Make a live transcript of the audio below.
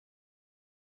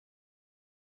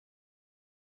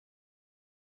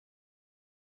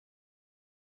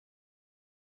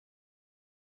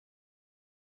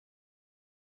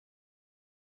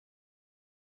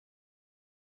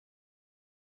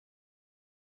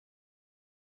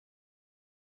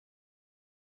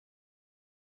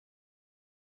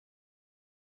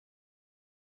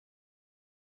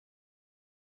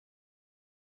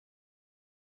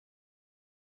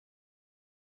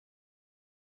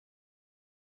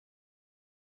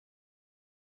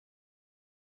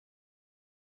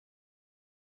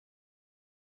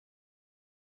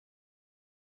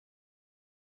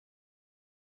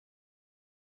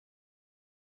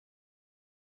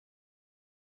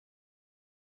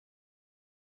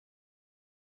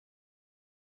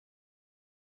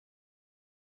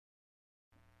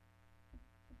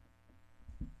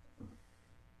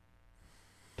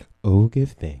Oh,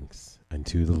 give thanks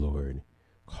unto the Lord,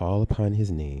 call upon his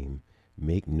name,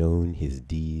 make known his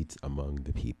deeds among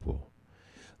the people.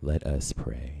 Let us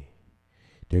pray.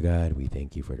 Dear God, we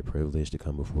thank you for the privilege to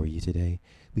come before you today.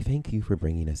 We thank you for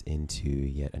bringing us into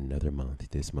yet another month,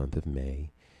 this month of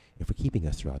May, and for keeping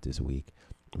us throughout this week.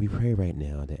 We pray right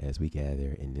now that as we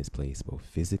gather in this place, both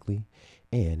physically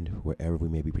and wherever we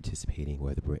may be participating,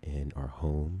 whether we're in our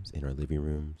homes, in our living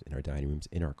rooms, in our dining rooms,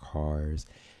 in our cars,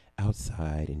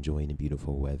 outside enjoying the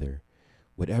beautiful weather,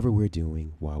 whatever we're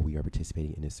doing while we are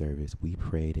participating in this service, we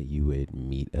pray that you would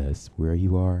meet us where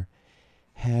you are.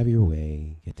 Have your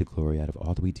way, get the glory out of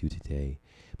all that we do today,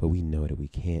 but we know that we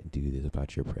can't do this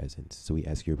without your presence. So we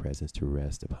ask your presence to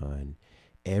rest upon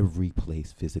every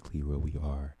place physically where we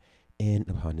are and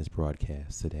upon this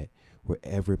broadcast so that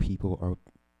wherever people are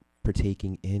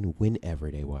partaking in, whenever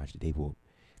they watch, they will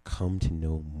come to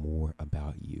know more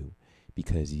about you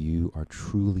because you are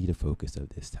truly the focus of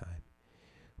this time.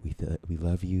 We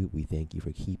love you. We thank you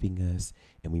for keeping us,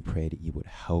 and we pray that you would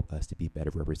help us to be better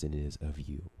representatives of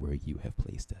you where you have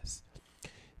placed us.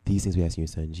 These things we ask in your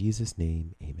son, Jesus'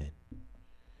 name, amen.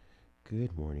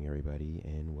 Good morning, everybody,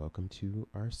 and welcome to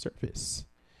our service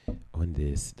on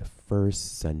this, the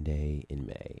first Sunday in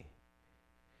May.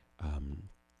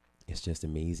 It's just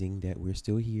amazing that we're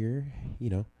still here. You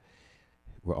know,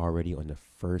 we're already on the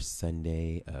first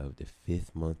Sunday of the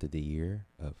 5th month of the year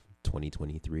of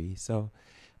 2023. So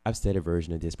I've said a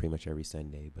version of this pretty much every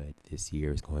Sunday, but this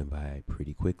year is going by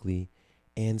pretty quickly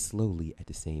and slowly at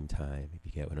the same time, if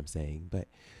you get what I'm saying. But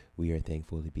we are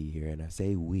thankful to be here. And I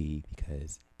say we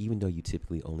because even though you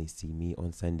typically only see me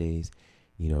on Sundays,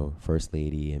 you know, First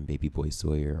Lady and Baby Boy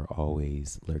Sawyer are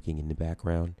always lurking in the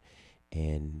background.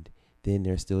 And then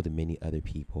there's still the many other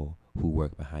people who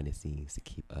work behind the scenes to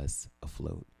keep us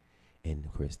afloat. And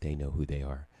of course, they know who they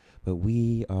are. But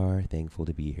we are thankful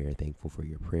to be here, thankful for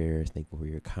your prayers, thankful for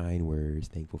your kind words,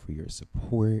 thankful for your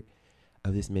support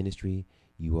of this ministry.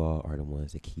 You all are the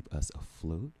ones that keep us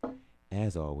afloat.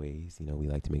 As always, you know, we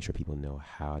like to make sure people know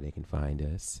how they can find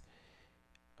us.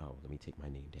 Oh, let me take my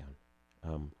name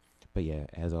down. But yeah,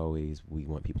 as always, we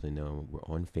want people to know we're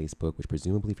on Facebook, which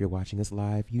presumably if you're watching us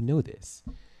live, you know this.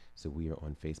 So we are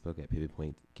on Facebook at Pivot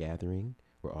Point Gathering.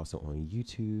 We're also on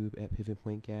YouTube at Pivot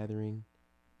Point Gathering.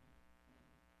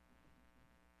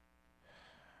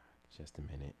 Just a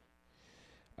minute.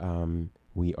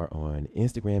 We are on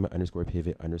Instagram at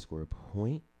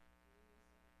 _pivot_point.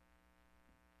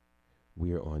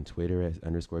 We are on Twitter as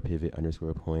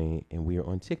 _pivot_point. And we are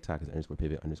on TikTok as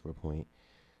 _pivot_point.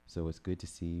 So it's good to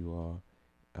see you all.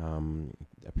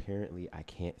 Apparently, I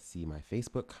can't see my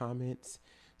Facebook comments.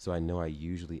 So I know I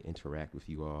usually interact with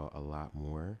you all a lot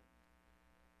more.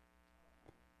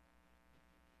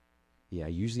 Yeah, I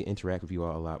usually interact with you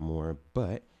all a lot more.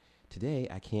 But today,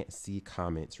 I can't see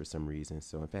comments for some reason.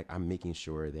 So, in fact, I'm making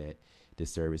sure that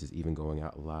this service is even going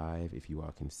out live. If you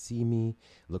all can see me,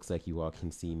 looks like you all can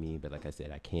see me. But like I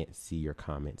said, I can't see your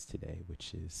comments today,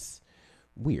 which is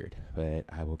weird. But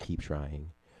I will keep trying.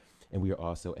 And we are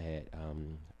also at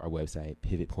our website,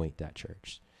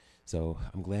 pivotpoint.church. So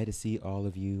I'm glad to see all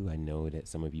of you. I know that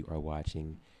some of you are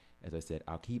watching. As I said,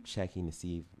 I'll keep checking to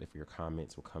see if your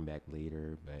comments will come back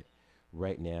later. But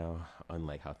right now,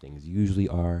 unlike how things usually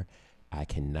are, I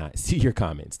cannot see your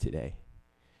comments today.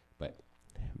 But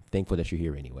I'm thankful that you're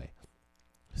here anyway.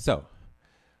 So,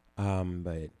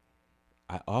 but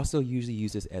I also usually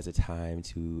use this as a time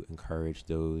to encourage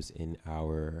those in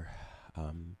our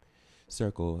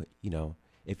circle. You know,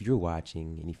 if you're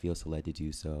watching and you feel so led to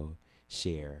do so,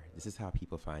 share. This is how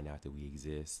people find out that we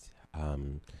exist.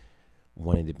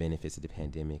 One of the benefits of the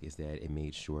pandemic is that it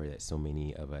made sure that so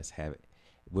many of us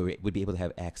would be able to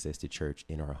have access to church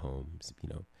in our homes. You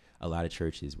know, a lot of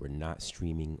churches were not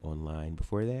streaming online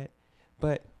before that,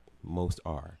 but most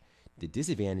are. The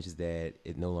disadvantage is that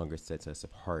it no longer sets us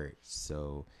apart.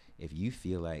 So if you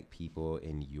feel like people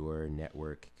in your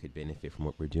network could benefit from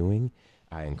what we're doing,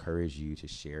 I encourage you to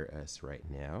share us right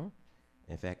now.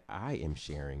 In fact, I am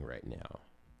sharing right now.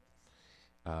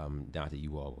 Not that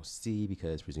you all will see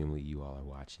because presumably you all are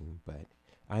watching, but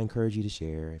I encourage you to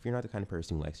share. If you're not the kind of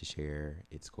person who likes to share,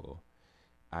 it's cool.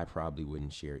 I probably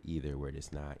wouldn't share either where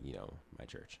it's not, you know, my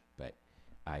church. But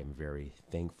I'm very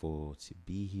thankful to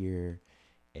be here,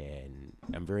 and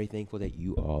I'm very thankful that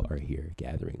you all are here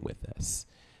gathering with us.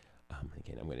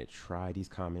 Again, I'm going to try these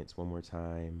comments one more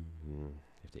time.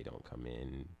 If they don't come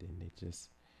in, then they just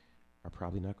are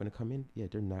probably not going to come in. Yeah,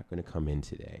 they're not going to come in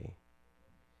today.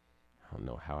 I don't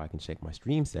know how I can check my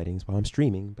stream settings while I'm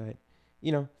streaming, but,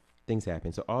 you know, things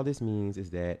happen. So all this means is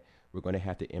that we're going to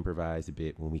have to improvise a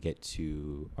bit when we get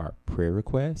to our prayer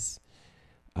requests.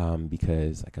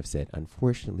 because, like I've said,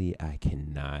 unfortunately, I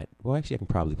cannot. Well, actually, I can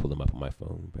probably pull them up on my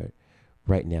phone, but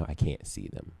right now I can't see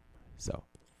them. So,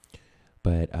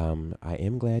 but I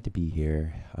am glad to be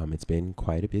here. It's been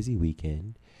quite a busy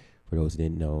weekend. For those who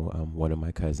didn't know, one of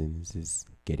my cousins is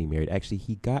getting married. Actually,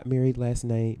 he got married last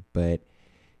night, but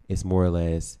it's more or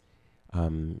less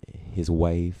his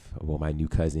wife, well, my new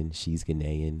cousin, she's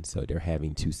Ghanaian, so they're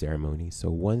having two ceremonies. So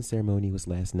one ceremony was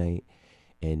last night,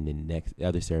 and the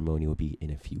other ceremony will be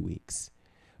in a few weeks.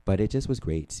 But it just was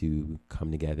great to come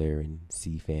together and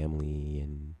see family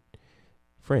and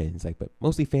friends, but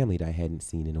mostly family that I hadn't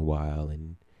seen in a while,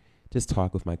 and just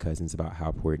talk with my cousins about how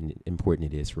important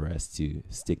it is for us to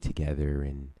stick together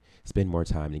and spend more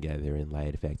time together in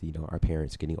light of the fact that, our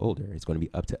parents are getting older. It's going to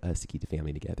be up to us to keep the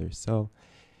family together. So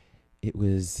it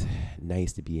was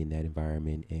nice to be in that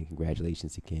environment, and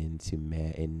congratulations again to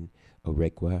Matt and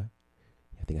Orekwa.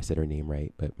 I think I said her name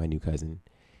right, but my new cousin.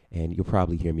 And you'll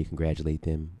probably hear me congratulate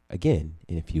them again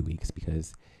in a few weeks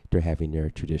because they're having their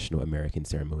traditional American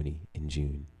ceremony in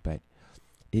June. But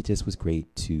it just was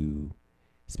great to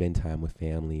spend time with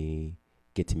family,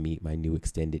 get to meet my new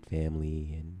extended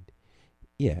family. And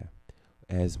yeah,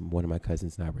 as one of my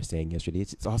cousins and I were saying yesterday,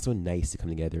 it's also nice to come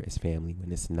together as family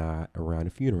when it's not around a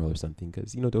funeral or something,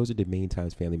 because, those are the main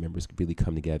times family members could really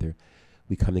come together.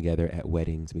 We come together at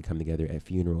weddings, we come together at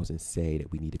funerals, and say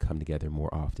that we need to come together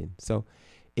more often. So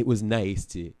it was nice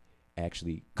to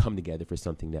actually come together for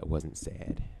something that wasn't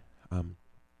sad.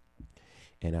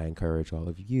 And I encourage all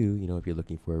of you, if you're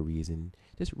looking for a reason,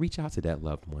 just reach out to that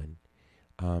loved one.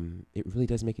 It really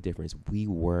does make a difference. We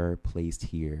were placed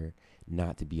here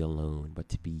not to be alone, but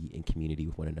to be in community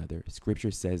with one another.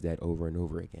 Scripture says that over and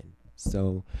over again.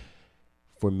 So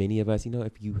for many of us,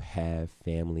 if you have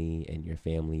family and your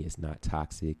family is not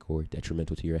toxic or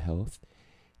detrimental to your health,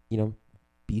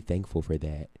 be thankful for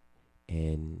that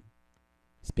and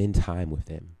spend time with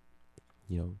them.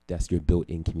 That's your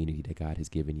built-in community that God has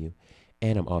given you.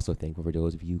 And I'm also thankful for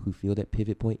those of you who feel that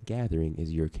Pivot Point Gathering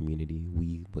is your community.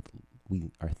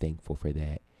 We are thankful for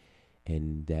that.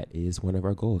 And that is one of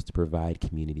our goals, to provide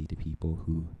community to people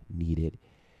who need it.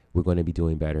 We're going to be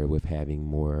doing better with having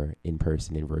more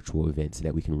in-person and virtual events so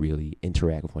that we can really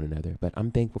interact with one another. But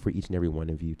I'm thankful for each and every one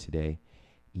of you today,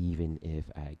 even if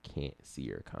I can't see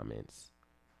your comments.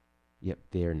 Yep,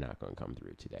 they're not going to come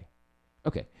through today.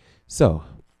 Okay, so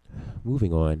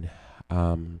moving on.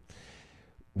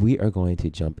 We are going to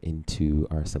jump into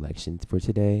our selections for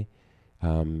today.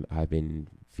 I've been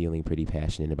feeling pretty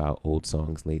passionate about old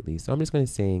songs lately, so I'm just going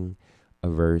to sing a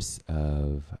verse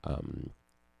of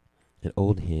an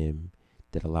old hymn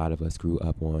that a lot of us grew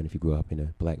up on if you grew up in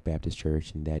a Black Baptist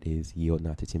church, and that is Yield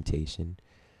Not to Temptation.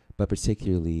 But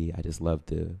particularly, I just love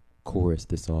the chorus of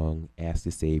the song, ask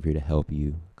the Savior to help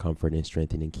you, comfort and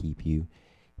strengthen and keep you.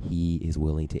 He is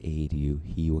willing to aid you.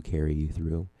 He will carry you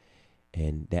through.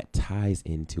 And that ties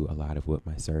into a lot of what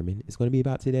my sermon is going to be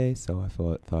about today. So I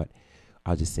thought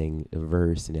I'll just sing the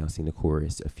verse and I'll sing the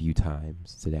chorus a few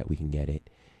times so that we can get it.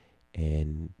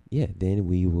 And yeah, then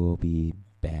we will be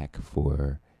back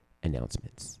for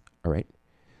announcements. All right.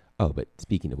 Oh, but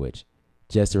speaking of which,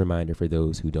 just a reminder for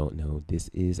those who don't know, this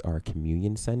is our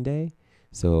Communion Sunday.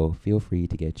 So feel free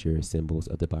to get your symbols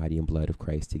of the body and blood of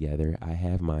Christ together. I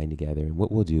have mine together. And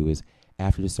what we'll do is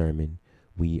after the sermon,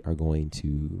 we are going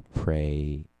to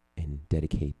pray and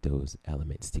dedicate those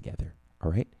elements together.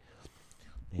 All right.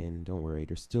 And don't worry,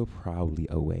 there's still probably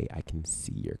a way I can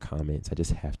see your comments. I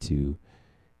just have to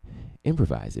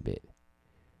improvise a bit.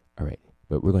 All right.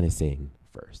 But we're going to sing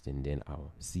first, and then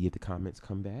I'll see if the comments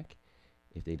come back.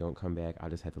 If they don't come back, I'll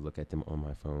just have to look at them on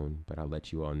my phone. But I'll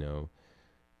let you all know.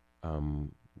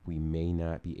 We may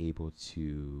not be able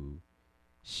to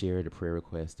share the prayer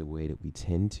request the way that we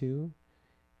tend to,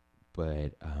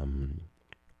 but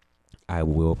I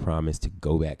will promise to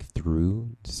go back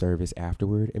through the service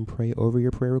afterward and pray over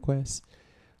your prayer requests.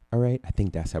 All right. I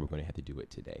think that's how we're going to have to do it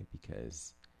today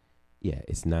because, yeah,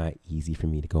 it's not easy for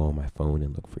me to go on my phone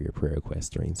and look for your prayer requests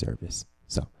during service.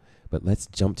 So, but let's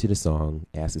jump to the song,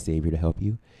 Ask the Savior to Help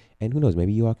You. And who knows,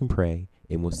 maybe you all can pray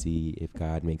and we'll see if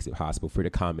God makes it possible for the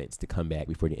comments to come back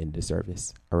before the end of the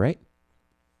service. All right.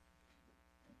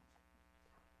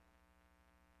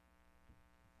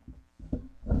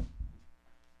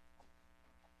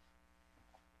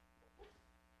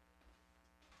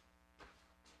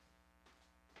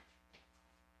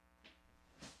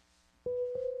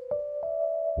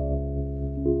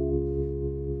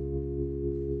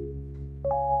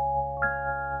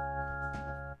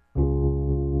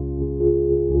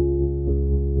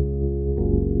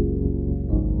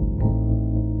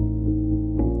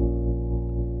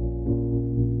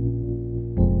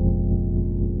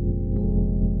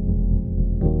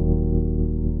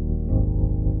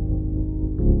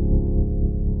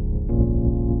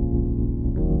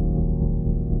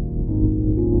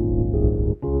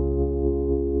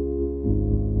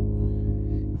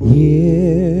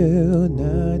 Yield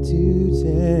not to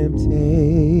temptation,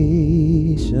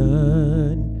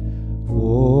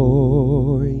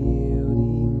 for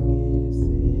yielding is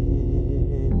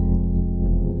sin.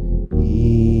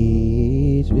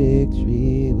 Each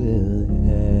victory will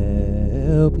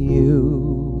help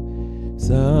you,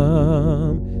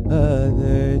 some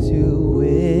other to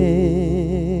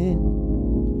win.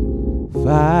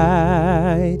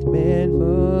 Fight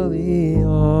manfully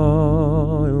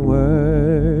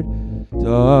onward,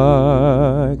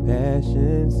 dark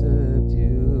passions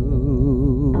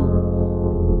subdue.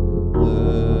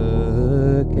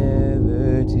 Look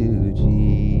ever to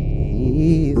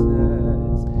Jesus,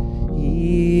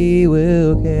 He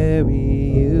will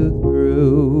carry you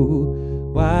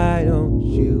through. Why don't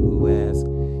you ask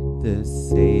the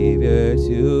Savior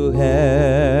to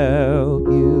help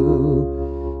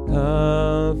you,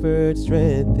 comfort,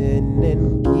 strengthen,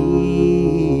 and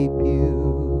keep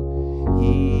you?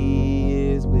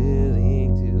 He is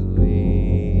willing to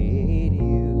aid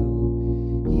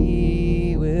you.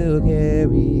 He will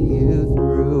carry you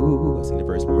through. I'll sing the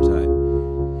verse one more time.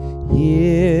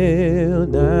 Yield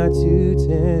not to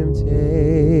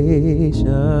temptation,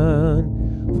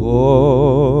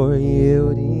 for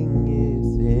yielding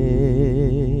is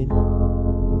sin.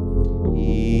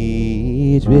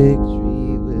 Each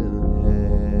victory will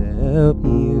help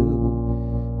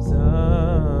you,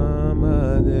 some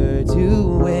other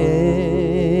to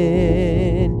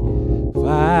win.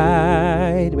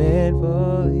 Fight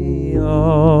manfully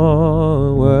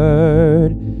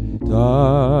onward,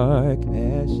 dark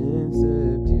passions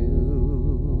subdue.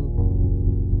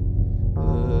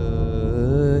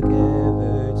 Look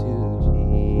ever to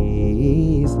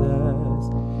Jesus,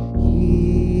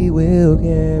 He will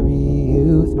carry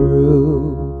you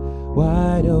through.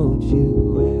 Why don't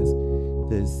you ask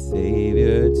the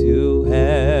Savior to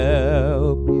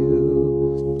help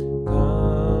you,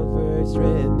 comfort,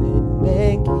 strengthen,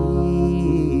 and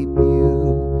keep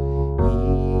you?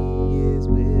 He is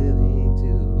willing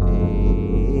to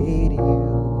aid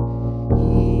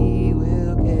you. He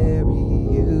will carry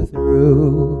you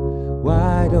through.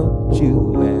 Why don't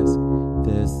you ask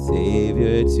the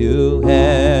Savior to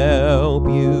help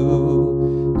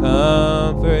you,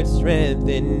 comfort,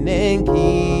 strengthen, and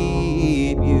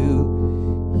keep you?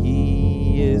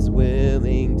 He is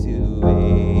willing to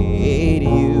aid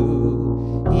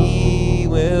you. He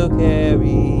will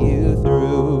carry you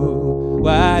through.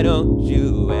 Why don't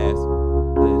you ask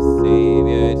the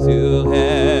Savior to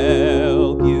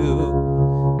help you,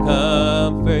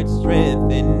 comfort,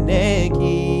 strengthen, and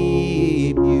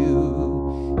keep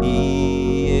you?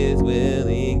 He is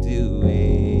willing to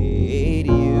aid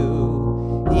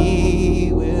you.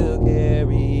 He will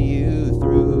carry you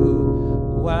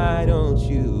through. Why don't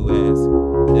you ask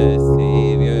the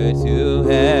Savior to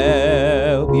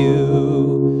help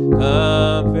you,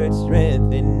 comfort,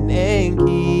 strengthen, and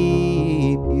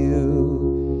keep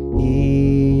you?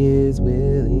 He is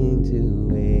willing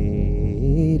to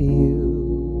aid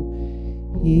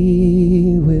you.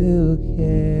 He will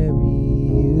carry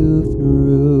you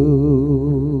through.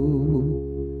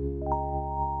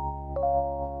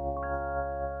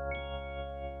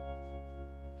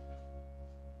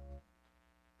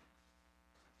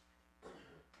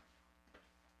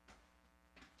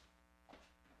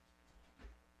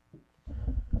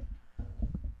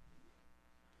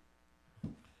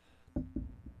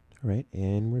 All right,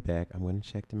 and we're back. I'm going to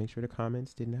check to make sure the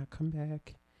comments did not come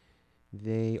back.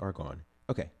 They are gone.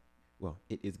 Okay. Well,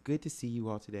 it is good to see you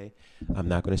all today. I'm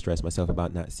not going to stress myself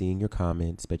about not seeing your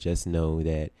comments, but just know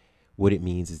that what it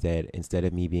means is that instead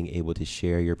of me being able to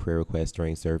share your prayer requests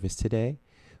during service today,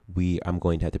 I'm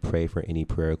going to have to pray for any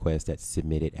prayer requests that's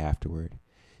submitted afterward.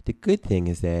 The good thing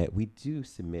is that we do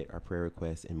submit our prayer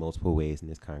requests in multiple ways in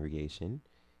this congregation.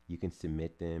 You can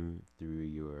submit them through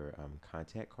your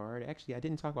contact card. Actually, I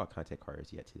didn't talk about contact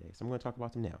cards yet today, so I'm going to talk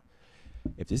about them now.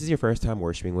 If this is your first time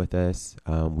worshiping with us,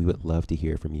 we would love to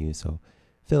hear from you. So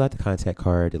fill out the contact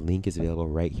card. The link is available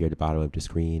right here at the bottom of the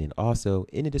screen and also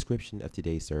in the description of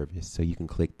today's service. So you can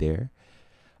click there.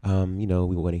 We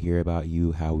want to hear about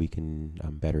you, how we can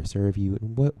better serve you,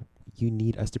 and what you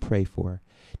need us to pray for.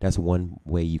 That's one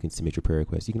way you can submit your prayer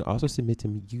requests. You can also submit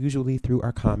them usually through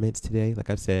our comments today. Like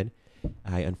I've said,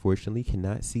 I unfortunately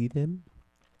cannot see them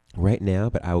right now,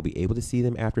 but I will be able to see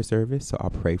them after service. So I'll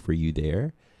pray for you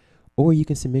there. Or you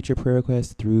can submit your prayer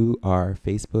requests through our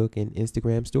Facebook and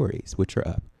Instagram stories, which are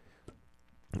up.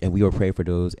 And we will pray for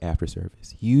those after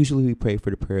service. Usually we pray for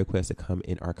the prayer requests that come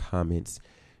in our comments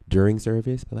during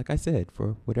service. But like I said,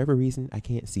 for whatever reason, I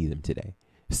can't see them today.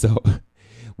 So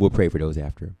we'll pray for those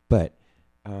after. But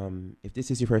if this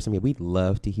is your first time, we'd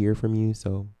love to hear from you.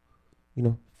 So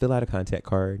fill out a contact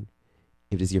card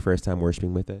if this is your first time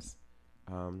worshiping with us.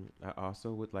 I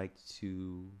also would like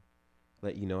to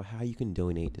let you know how you can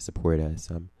donate to support us.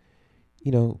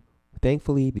 You know,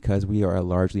 Thankfully, because we are a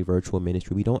largely virtual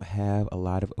ministry, we don't have a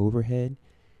lot of overhead.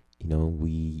 We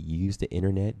use the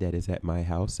internet that is at my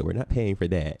house, so we're not paying for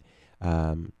that.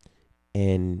 Um,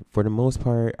 and for the most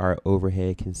part, our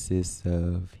overhead consists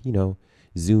of,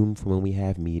 Zoom for when we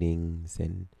have meetings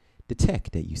and the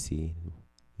tech that you see,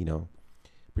 you know,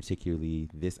 particularly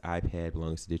this iPad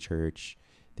belongs to the church.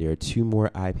 There are two more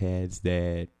iPads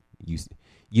that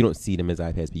you don't see them as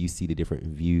iPads, but you see the different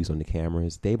views on the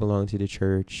cameras. They belong to the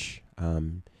church.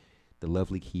 The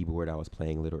lovely keyboard I was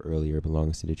playing a little earlier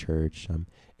belongs to the church.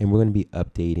 And we're going to be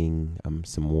updating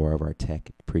some more of our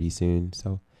tech pretty soon.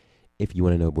 So if you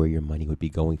want to know where your money would be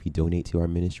going if you donate to our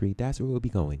ministry, that's where it will be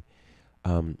going.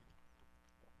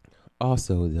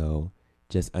 Also, though,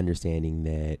 just understanding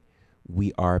that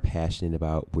we are passionate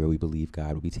about where we believe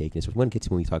God will be taking us. We're going to get to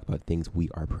when we talk about things we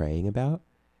are praying about.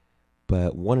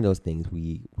 But one of those things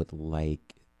we would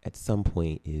like at some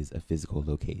point is a physical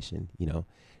location,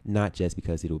 not just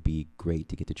because it'll be great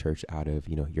to get the church out of,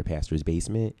 your pastor's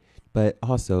basement, but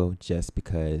also just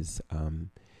because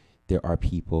there are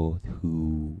people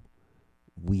who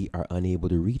we are unable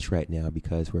to reach right now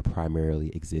because we're primarily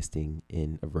existing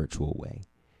in a virtual way.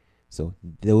 So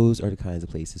those are the kinds of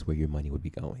places where your money would be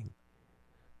going.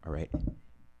 All right.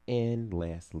 And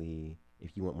lastly,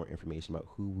 if you want more information about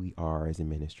who we are as a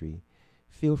ministry,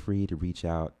 feel free to reach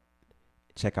out.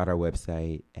 Check out our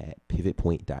website at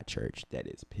pivotpoint.church. That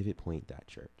is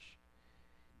pivotpoint.church.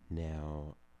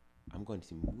 Now, I'm going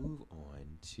to move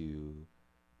on to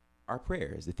our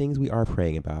prayers, the things we are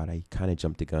praying about. I kind of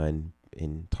jumped the gun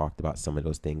and talked about some of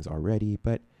those things already,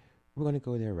 but we're going to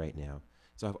go there right now.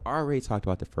 So I've already talked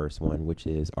about the first one, which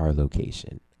is our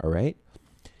location. All right.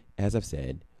 As I've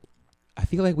said, I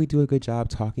feel like we do a good job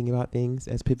talking about things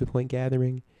as Pivot Point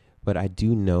Gathering, but I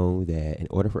do know that in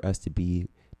order for us to be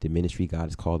the ministry God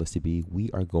has called us to be,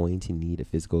 we are going to need a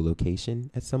physical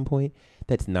location at some point.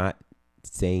 That's not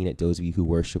saying that those of you who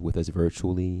worship with us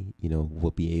virtually,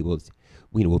 will be able to,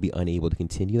 will be unable to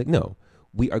continue. Like, no,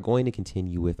 we are going to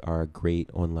continue with our great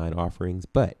online offerings,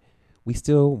 but we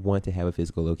still want to have a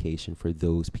physical location for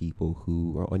those people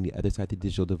who are on the other side of the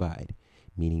digital divide,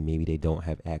 meaning maybe they don't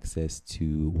have access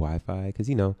to Wi-Fi, because,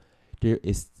 there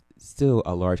is still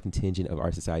a large contingent of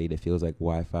our society that feels like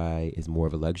Wi-Fi is more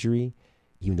of a luxury,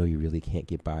 even though you really can't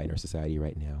get by in our society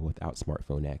right now without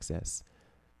smartphone access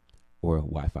or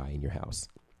Wi-Fi in your house.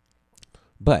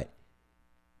 But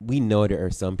we know there are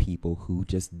some people who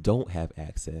just don't have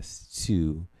access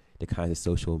to the kinds of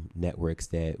social networks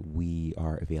that we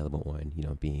are available on,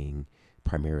 being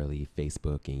primarily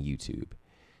Facebook and YouTube.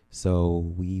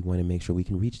 So we want to make sure we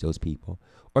can reach those people,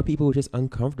 or people who are just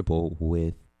uncomfortable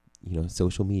with,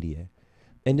 social media.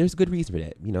 And there's good reason for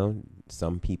that.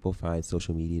 Some people find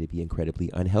social media to be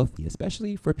incredibly unhealthy,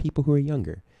 especially for people who are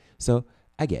younger. So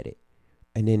I get it.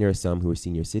 And then there are some who are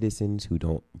senior citizens who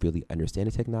don't really understand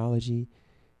the technology,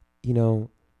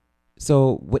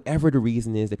 So whatever the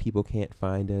reason is that people can't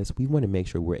find us, we want to make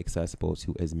sure we're accessible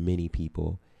to as many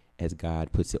people as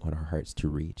God puts it on our hearts to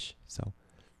reach. So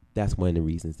that's one of the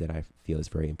reasons that I feel it's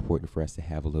very important for us to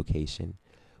have a location.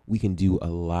 We can do a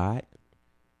lot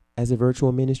as a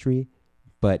virtual ministry,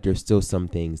 but there's still some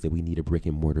things that we need a brick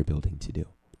and mortar building to do.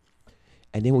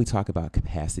 And then when we talk about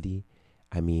capacity,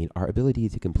 our ability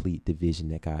to complete the vision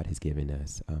that God has given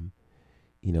us.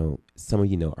 Some of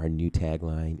you know our new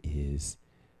tagline is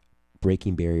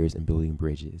breaking barriers and building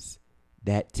bridges.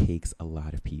 That takes a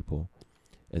lot of people.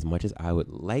 As much as I would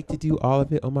like to do all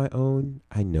of it on my own,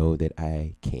 I know that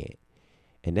I can't.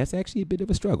 And that's actually a bit of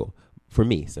a struggle for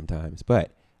me sometimes,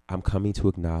 but I'm coming to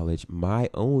acknowledge my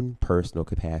own personal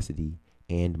capacity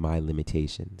and my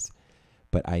limitations.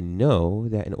 But I know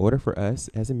that in order for us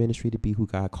as a ministry to be who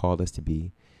God called us to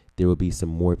be, there will be some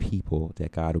more people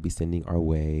that God will be sending our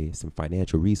way, some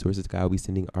financial resources God will be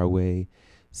sending our way,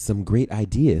 some great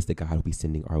ideas that God will be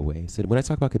sending our way. So when I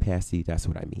talk about capacity, that's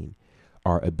what I mean.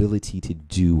 Our ability to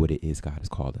do what it is God has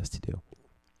called us to do.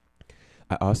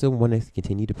 I also want to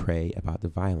continue to pray about the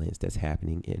violence that's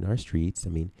happening in our streets.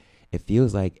 It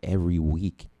feels like every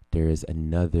week there's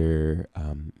another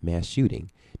mass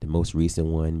shooting. The most recent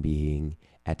one being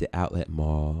at the Outlet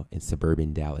Mall in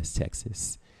suburban Dallas,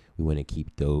 Texas. We want to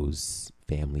keep those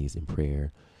families in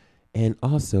prayer. And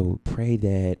also pray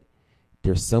that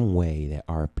there's some way that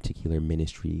our particular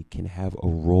ministry can have a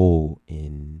role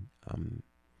in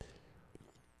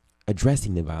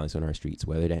addressing the violence on our streets,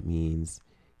 whether that means,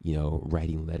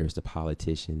 writing letters to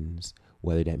politicians,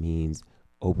 whether that means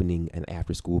opening an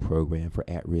after school program for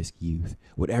at risk youth,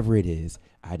 whatever it is,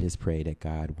 I just pray that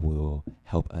God will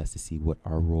help us to see what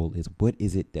our role is. What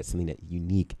is it that's something that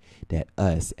unique that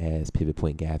us as Pivot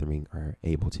Point Gathering are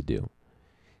able to do?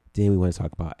 Then we want to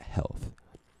talk about health.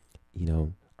 You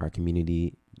know, our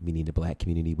community, meaning the Black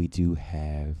community, we do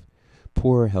have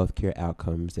poor healthcare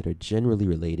outcomes that are generally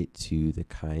related to the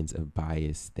kinds of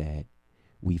bias that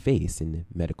we face in the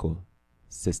medical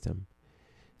system.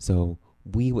 So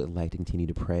we would like to continue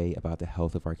to pray about the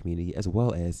health of our community, as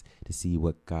well as to see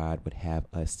what God would have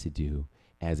us to do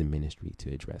as a ministry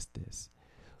to address this.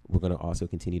 We're going to also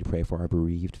continue to pray for our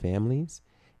bereaved families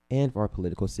and for our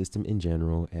political system in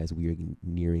general, as we are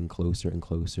nearing closer and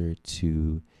closer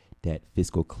to that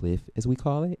fiscal cliff, as we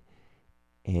call it.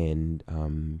 And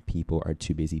people are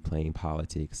too busy playing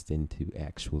politics than to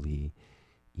actually,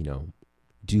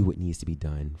 do what needs to be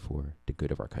done for the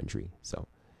good of our country. So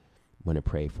I want to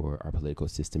pray for our political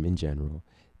system in general,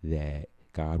 that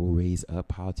God will raise up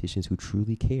politicians who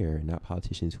truly care, not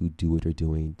politicians who do what they're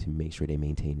doing to make sure they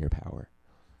maintain their power.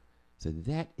 So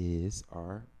that is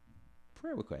our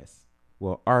prayer requests.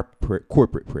 Well, our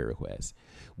corporate prayer requests.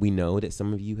 We know that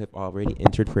some of you have already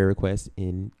entered prayer requests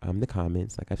in the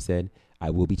comments. Like I've said,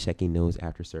 I will be checking those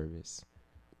after service.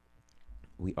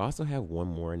 We also have one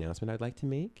more announcement I'd like to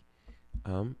make.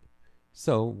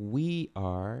 So we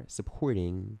are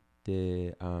supporting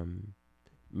the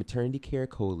Maternity Care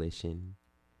Coalition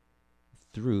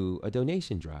through a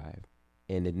donation drive.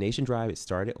 And the donation drive, it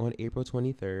started on April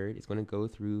 23rd. It's going to go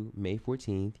through May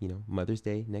 14th, Mother's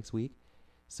Day next week.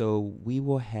 So we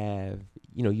will have,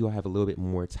 you will have a little bit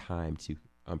more time to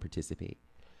participate.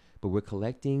 But we're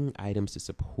collecting items to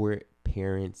support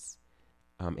parents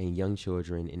and young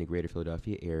children in the greater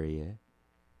Philadelphia area.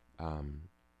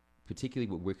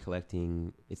 Particularly what we're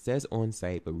collecting, it says on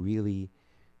site, but really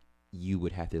you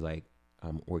would have to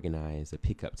organize a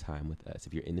pickup time with us.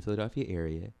 If you're in the Philadelphia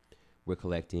area, we're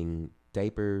collecting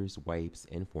diapers, wipes,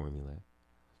 and formula.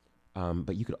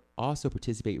 But you could also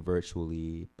participate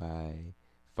virtually by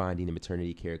finding the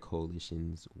Maternity Care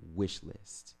Coalition's wish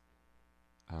list.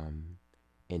 And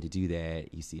to do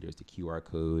that, you see there's the QR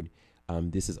code.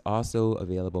 This is also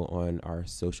available on our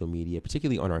social media,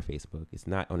 particularly on our Facebook. It's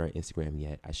not on our Instagram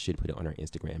yet. I should put it on our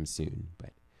Instagram soon.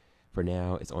 But for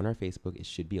now, it's on our Facebook. It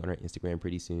should be on our Instagram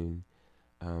pretty soon.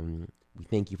 We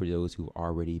thank you for those who've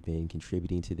already been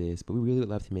contributing to this, but we really would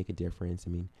love to make a difference. I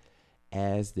mean,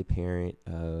 as the parent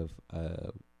of a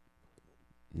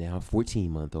now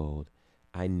 14-month-old,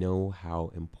 I know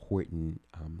how important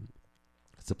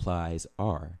supplies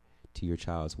are to your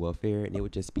child's welfare, and it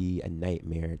would just be a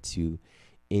nightmare to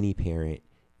any parent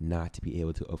not to be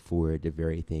able to afford the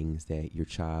very things that your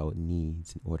child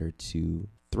needs in order to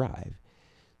thrive.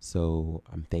 So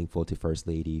I'm thankful to First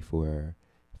Lady for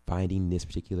finding this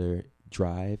particular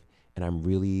drive, and I'm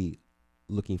really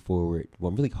looking forward,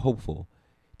 I'm really hopeful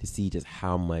to see just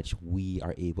how much we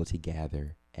are able to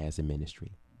gather as a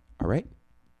ministry. All right?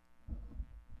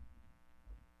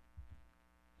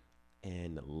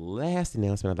 And the last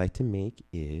announcement I'd like to make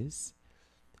is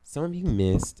some of you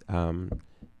missed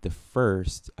the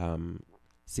first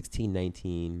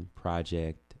 1619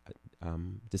 project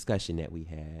discussion that we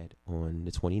had on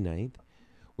the 29th.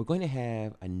 We're going to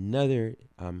have another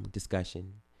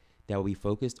discussion that will be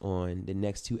focused on the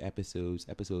next two episodes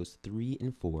 3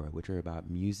 and 4, which are about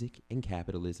music and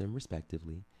capitalism,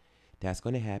 respectively. That's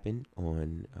going to happen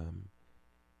on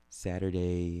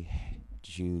Saturday,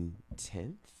 June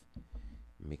 10th.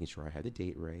 I'm making sure I have the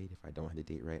date right. If I don't have the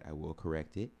date right, I will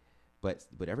correct it. But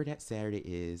whatever that Saturday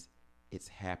is, it's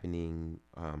happening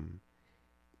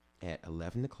at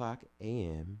 11 o'clock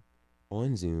a.m.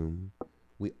 on Zoom.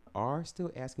 We are still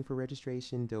asking for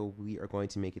registration, though we are going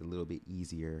to make it a little bit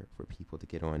easier for people to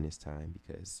get on this time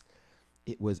because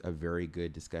it was a very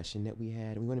good discussion that we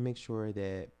had. And we want to make sure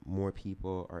that more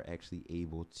people are actually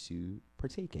able to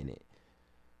partake in it.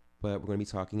 But we're going to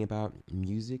be talking about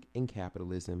music and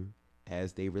capitalism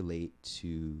as they relate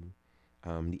to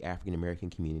the African American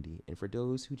community. And for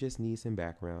those who just need some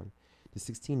background, the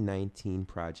 1619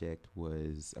 project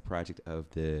was a project of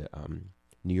the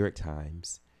New York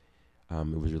Times.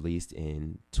 It was released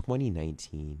in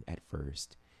 2019 at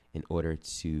first in order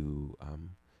to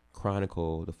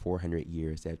chronicle the 400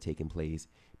 years that have taken place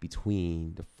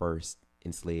between the first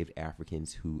enslaved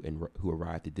Africans who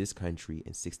arrived at this country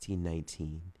in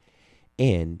 1619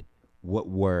 and what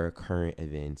were current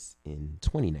events in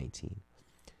 2019.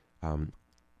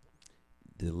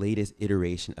 The latest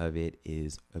iteration of it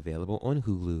is available on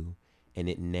Hulu, and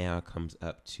it now comes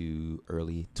up to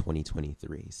early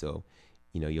 2023. So,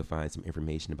 you'll find some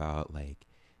information about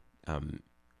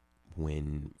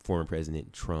when former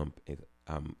President Trump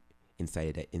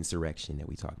incited that insurrection that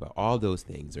we talked about. All those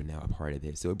things are now a part of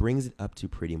this. So it brings it up to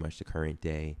pretty much the current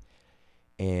day.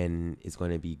 And it's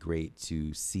going to be great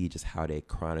to see just how they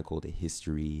chronicle the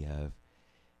history of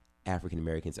African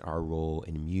Americans, our role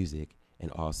in music,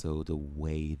 and also the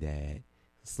way that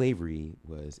slavery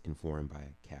was informed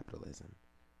by capitalism.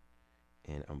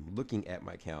 And I'm looking at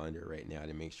my calendar right now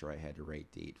to make sure I had the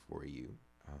right date for you.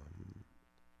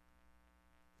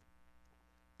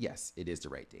 Yes, it is the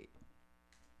right date.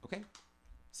 Okay,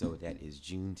 so that is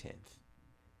June 10th.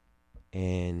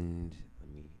 And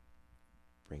let me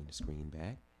bring the screen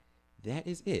back. That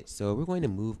is it. So we're going to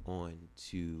move on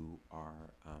to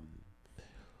our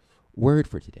word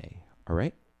for today. All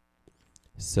right.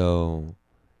 So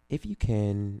if you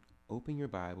can open your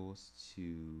Bibles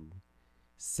to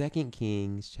 2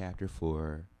 Kings chapter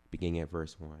 4, beginning at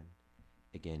verse 1.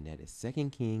 Again, that is 2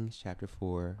 Kings chapter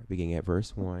 4, beginning at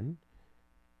verse 1.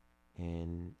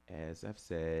 And as I've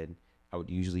said, I would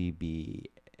usually be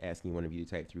asking one of you to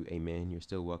type through amen. You're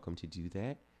still welcome to do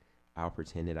that. I'll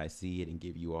pretend that I see it and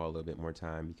give you all a little bit more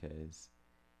time because,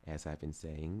 as I've been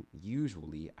saying,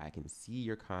 usually I can see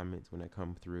your comments when I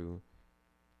come through.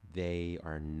 They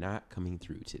are not coming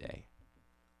through today.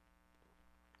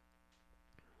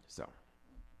 So,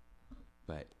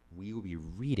 but we will be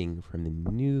reading from the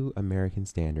New American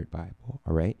Standard Bible,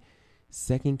 all right?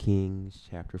 2 Kings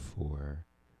chapter 4,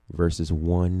 verses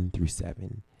 1 through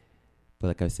 7. But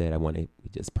like I said, I want to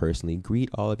just personally greet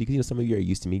all of you, because some of you are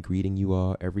used to me greeting you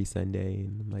all every Sunday,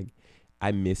 and I'm like,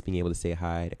 I miss being able to say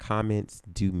hi. The comments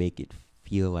do make it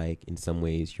feel like in some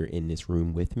ways you're in this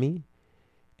room with me.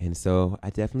 And so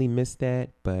I definitely miss that,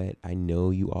 but I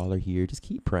know you all are here. Just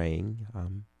keep praying.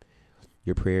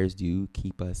 Your prayers do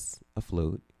keep us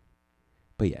afloat.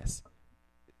 But yes,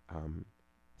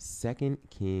 2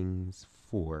 Kings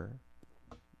 4,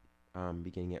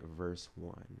 beginning at verse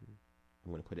 1.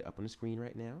 I'm going to put it up on the screen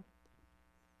right now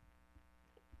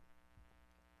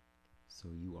so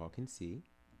you all can see.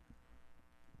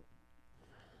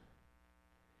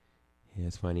 Yeah,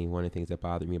 it's funny. One of the things that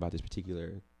bothered me about this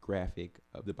particular graphic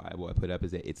of the Bible I put up is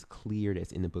that it's clear that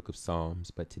it's in the book of Psalms,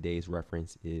 but today's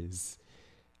reference is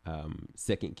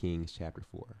 2 Kings chapter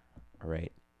 4. All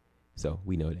right. So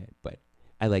we know that, but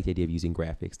I like the idea of using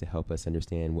graphics to help us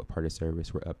understand what part of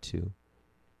service we're up to.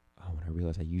 When I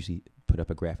realized I usually put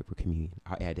up a graphic for communion.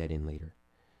 I'll add that in later.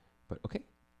 But okay.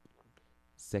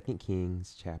 2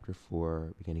 Kings chapter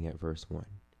 4, beginning at verse 1.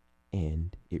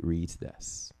 And it reads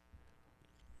thus.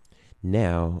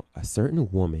 Now a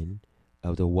certain woman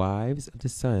of the wives of the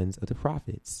sons of the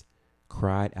prophets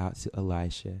cried out to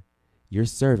Elisha, your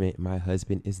servant, my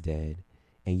husband, is dead,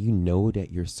 and you know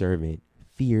that your servant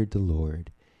feared the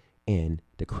Lord, and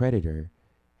the creditor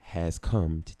has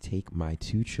come to take my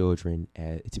 2 children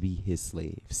to be his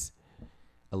slaves.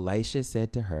 Elisha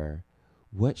said to her,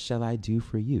 what shall I do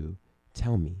for you?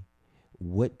 Tell me,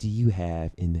 what do you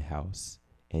have in the house?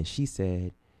 And she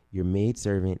said, your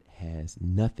maidservant has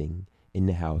nothing in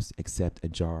the house except a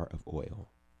jar of oil.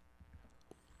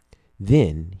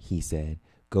 Then he said,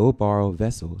 go borrow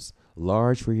vessels,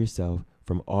 large for yourself,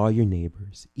 from all your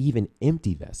neighbors, even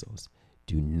empty vessels.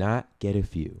 Do not get a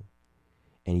few.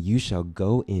 And you shall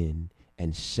go in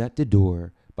and shut the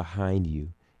door behind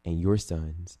you and your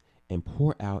sons, and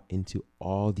pour out into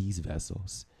all these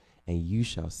vessels, and you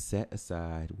shall set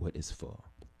aside what is full.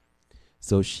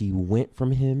 So she went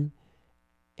from him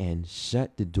and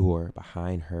shut the door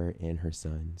behind her and her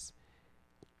sons.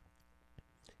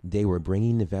 They were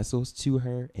bringing the vessels to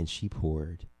her, and she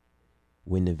poured.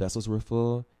 When the vessels were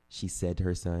full, she said to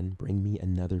her son, bring me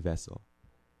another vessel.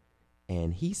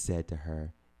 And he said to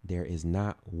her, there is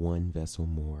not one vessel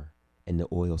more. And the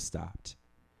oil stopped.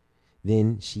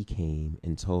 Then she came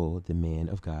and told the man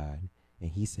of God, and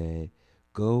he said,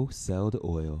 go sell the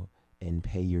oil and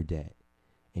pay your debt,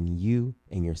 and you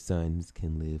and your sons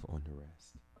can live on the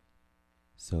rest.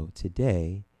 So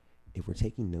today, if we're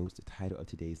taking notes, the title of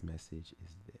today's message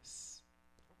is this: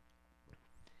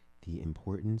 the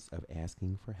importance of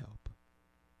asking for help.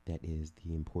 That is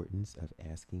the importance of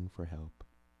asking for help.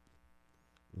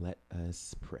 Let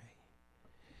us pray.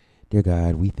 Dear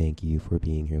God, we thank you for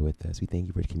being here with us. We thank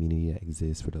you for the community that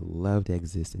exists, for the love that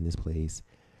exists in this place,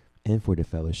 and for the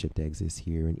fellowship that exists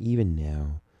here. And even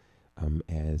now,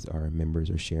 as our members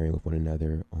are sharing with one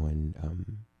another on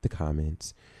the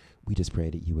comments, we just pray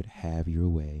that you would have your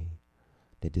way,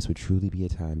 that this would truly be a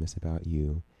time that's about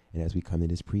you. And as we come to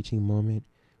this preaching moment,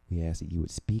 we ask that you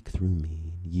would speak through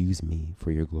me, use me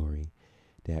for your glory,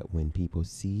 that when people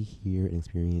see, hear, and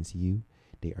experience you,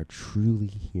 they are truly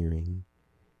hearing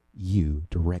you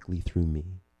directly through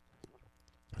me.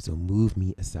 So move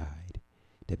me aside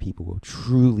that people will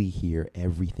truly hear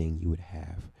everything you would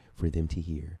have for them to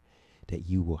hear, that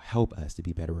you will help us to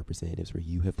be better representatives where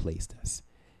you have placed us.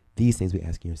 These things we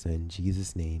ask in your son,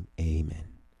 Jesus' name, amen.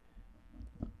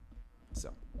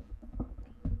 So,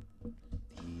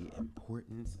 the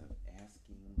importance of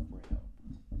asking for help.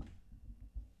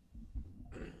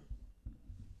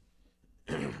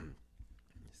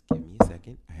 Just give me a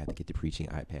second. I have to get the preaching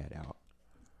iPad out.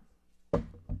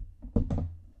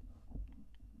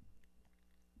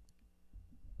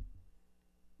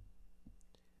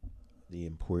 The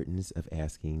importance of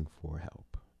asking for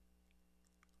help.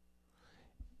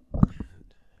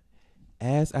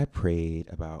 As I prayed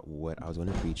about what I was going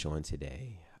to preach on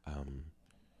today,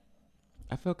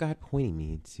 I felt God pointing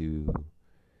me to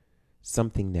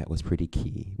something that was pretty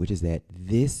key, which is that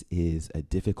this is a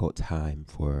difficult time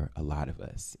for a lot of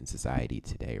us in society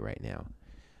today, right now.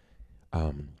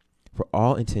 For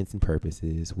all intents and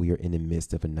purposes, we are in the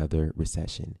midst of another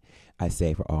recession. I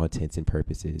say for all intents and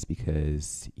purposes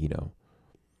because,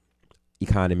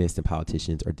 economists and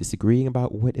politicians are disagreeing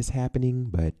about what is happening,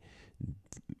 but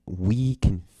we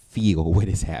can feel what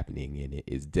is happening, and it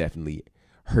is definitely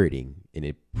hurting in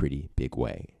a pretty big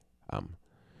way.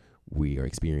 We are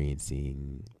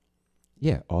experiencing,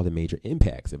 all the major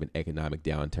impacts of an economic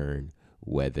downturn,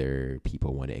 whether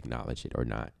people want to acknowledge it or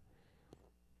not.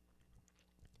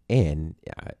 And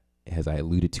as I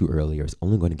alluded to earlier, it's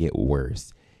only going to get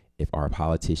worse if our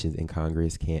politicians in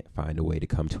Congress can't find a way to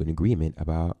come to an agreement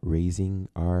about raising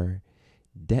our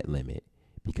debt limit.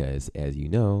 Because as you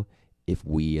know, if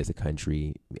we as a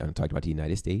country, I'm talking about the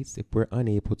United States, if we're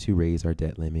unable to raise our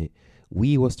debt limit,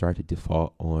 we will start to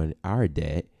default on our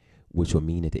debt, which will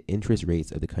mean that the interest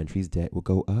rates of the country's debt will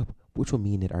go up, which will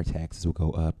mean that our taxes will go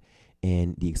up,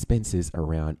 and the expenses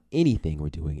around anything we're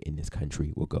doing in this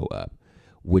country will go up,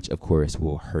 which of course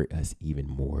will hurt us even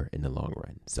more in the long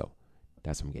run. So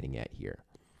that's what I'm getting at here.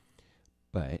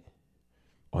 But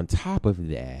on top of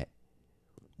that,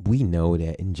 we know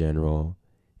that in general,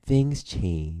 things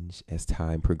change as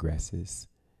time progresses,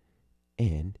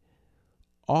 and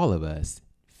all of us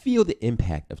feel the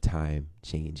impact of time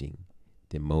changing.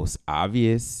 The most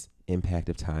obvious impact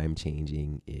of time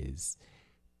changing is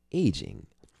aging.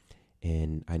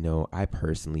 And I know I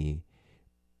personally,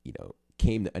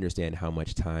 came to understand how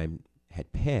much time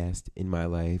had passed in my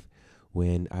life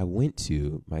when I went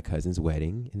to my cousin's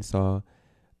wedding and saw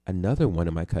another one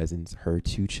of my cousins, her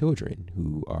 2 children,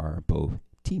 who are both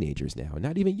teenagers now,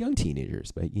 not even young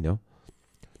teenagers, but,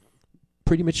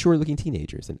 pretty mature looking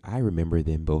teenagers. And I remember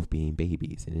them both being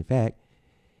babies. And in fact,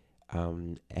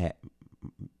 at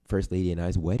First Lady and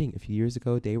I's wedding a few years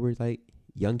ago, they were like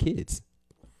young kids.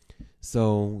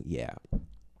 So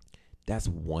that's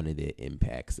one of the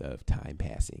impacts of time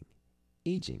passing,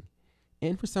 aging.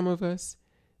 And for some of us,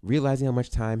 realizing how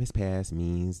much time has passed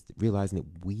means realizing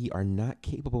that we are not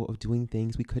capable of doing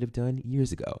things we could have done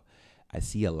years ago. I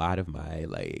see a lot of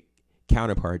my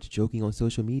counterparts joking on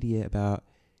social media about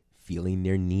feeling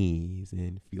their knees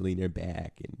and feeling their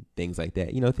back and things like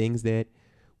that. Things that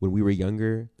when we were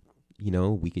younger,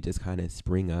 we could just kind of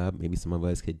spring up. Maybe some of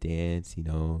us could dance,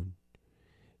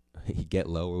 get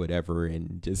low or whatever,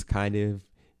 and just kind of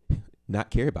not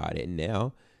care about it. And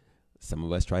now some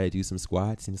of us try to do some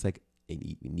squats and it's like,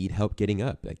 you need help getting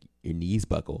up, like your knees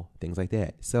buckle, things like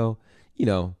that. So,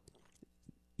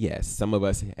 yes, some of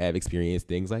us have experienced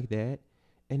things like that.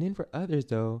 And then for others,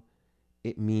 though,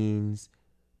 it means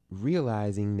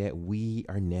realizing that we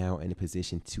are now in a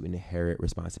position to inherit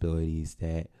responsibilities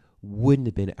that wouldn't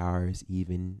have been ours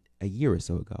even a year or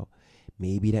so ago.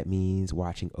 Maybe that means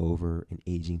watching over an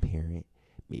aging parent.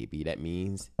 Maybe that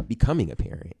means becoming a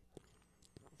parent.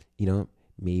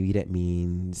 Maybe that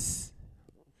means,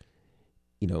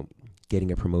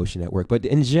 getting a promotion at work. But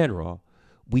in general,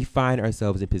 we find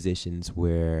ourselves in positions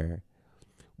where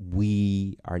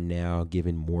we are now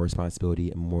given more responsibility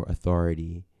and more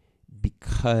authority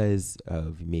because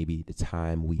of maybe the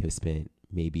time we have spent,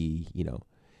 maybe,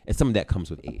 and some of that comes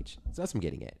with age. So that's what I'm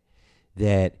getting at.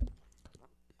 That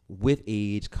with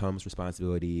age comes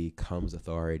responsibility, comes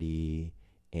authority,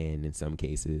 and in some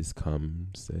cases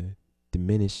comes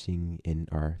diminishing in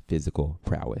our physical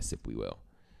prowess, if we will.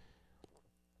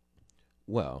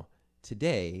 Well,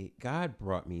 today, God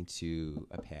brought me to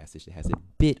a passage that has a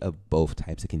bit of both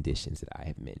types of conditions that I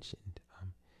have mentioned.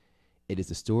 It is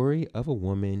the story of a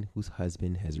woman whose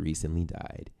husband has recently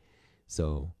died.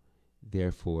 So,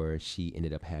 therefore, she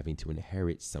ended up having to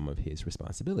inherit some of his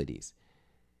responsibilities.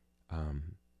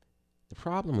 The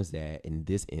problem was that in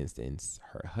this instance,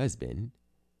 her husband,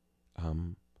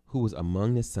 who was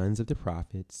among the sons of the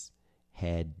prophets,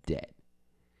 had debt.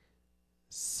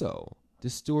 So, The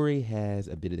story has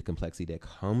a bit of the complexity that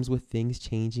comes with things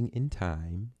changing in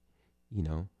time, you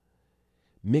know,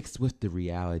 mixed with the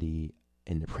reality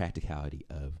and the practicality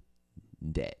of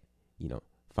debt,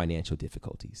 financial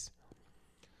difficulties.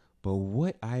 But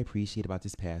what I appreciate about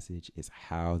this passage is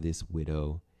how this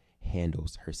widow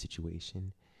handles her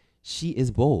situation. She is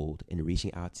bold in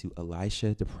reaching out to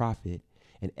Elisha the prophet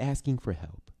and asking for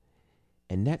help.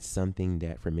 And that's something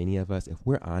that for many of us, if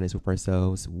we're honest with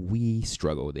ourselves, we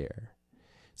struggle there.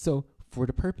 So for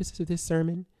the purposes of this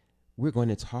sermon, we're going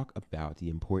to talk about the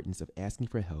importance of asking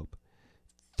for help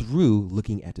through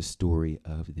looking at the story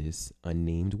of this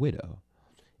unnamed widow.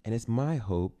 And it's my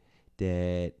hope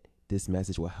that this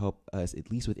message will help us, at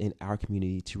least within our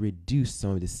community, to reduce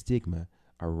some of the stigma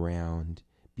around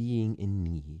being in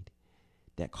need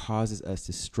that causes us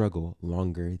to struggle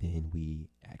longer than we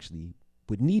actually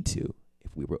would need to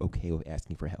if we were okay with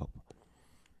asking for help.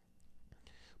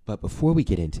 But before we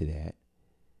get into that,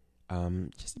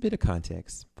 just a bit of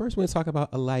context. First, we're going to talk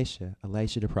about Elisha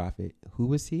the prophet. Who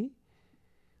was he?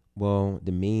 Well,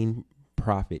 the main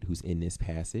prophet who's in this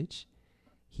passage,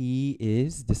 he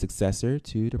is the successor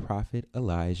to the prophet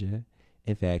Elijah.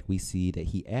 In fact, we see that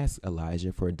he asks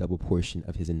Elijah for a double portion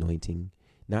of his anointing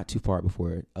not too far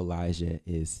before Elijah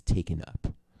is taken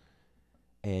up.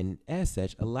 And as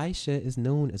such, Elisha is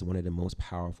known as one of the most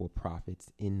powerful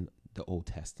prophets in the Old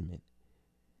Testament.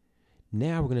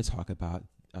 Now we're going to talk about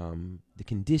the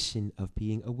condition of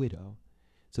being a widow.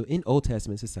 So in Old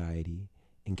Testament society,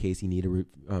 in case you need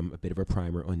a bit of a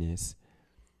primer on this,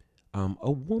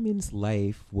 a woman's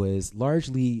life was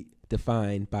largely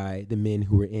defined by the men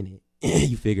who were in it.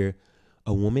 You figure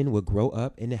a woman would grow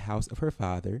up in the house of her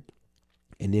father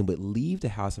and then would leave the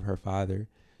house of her father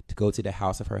to go to the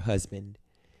house of her husband.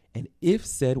 And if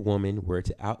said woman were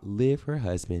to outlive her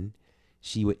husband,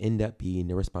 she would end up being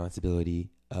the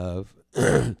responsibility of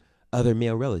other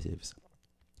male relatives,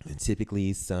 and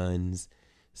typically sons,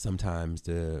 sometimes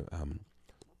the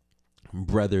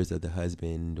brothers of the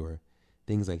husband, or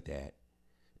things like that.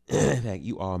 In fact,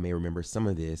 you all may remember some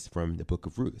of this from the book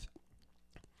of Ruth.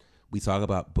 We talk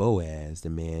about Boaz, the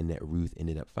man that Ruth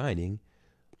ended up finding,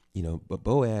 but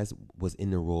Boaz was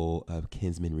in the role of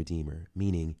kinsman redeemer,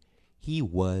 meaning he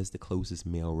was the closest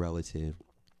male relative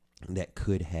that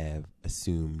could have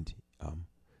assumed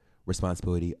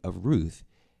responsibility of Ruth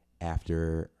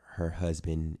after her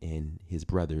husband and his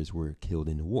brothers were killed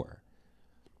in the war.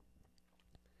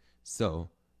 So,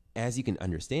 as you can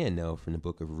understand now from the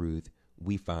book of Ruth,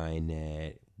 we find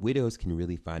that widows can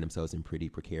really find themselves in pretty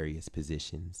precarious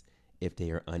positions if they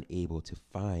are unable to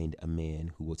find a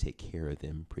man who will take care of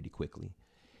them pretty quickly.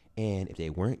 And if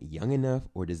they weren't young enough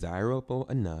or desirable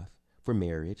enough for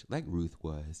marriage, like Ruth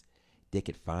was, they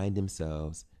could find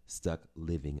themselves stuck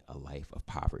living a life of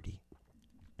poverty.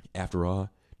 After all,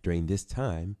 during this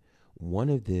time, one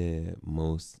of the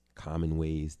most common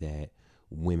ways that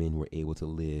women were able to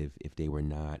live if they were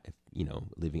not,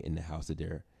 living in the house of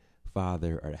their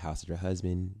father or the house of their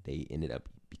husband, they ended up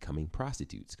becoming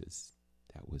prostitutes, because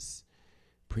that was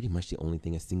pretty much the only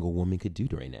thing a single woman could do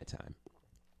during that time.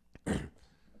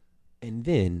 And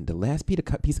then the last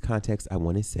piece of context I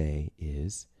want to say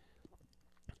is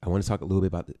I want to talk a little bit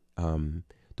about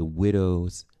the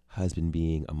widow's husband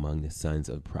being among the sons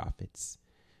of prophets.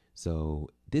 So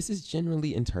this is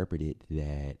generally interpreted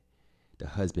that the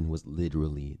husband was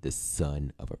literally the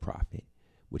son of a prophet,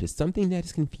 which is something that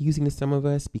is confusing to some of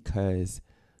us because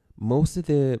most of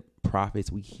the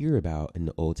prophets we hear about in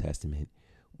the Old Testament,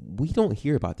 we don't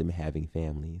hear about them having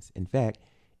families. In fact,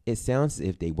 it sounds as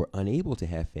if they were unable to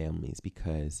have families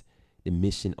because the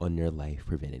mission on their life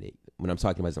prevented it. When I'm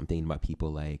talking about, I'm thinking about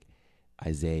people like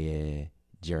Isaiah,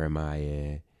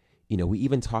 Jeremiah. We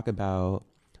even talk about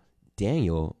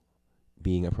Daniel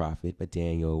being a prophet, but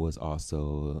Daniel was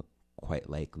also quite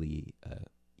likely a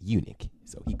eunuch,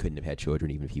 so he couldn't have had children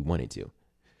even if he wanted to.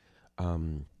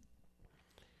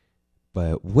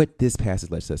 But what this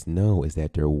passage lets us know is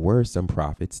that there were some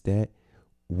prophets that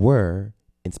were,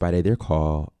 in spite of their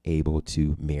call, able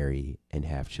to marry and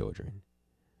have children.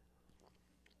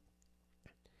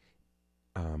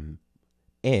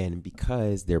 And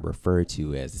because they're referred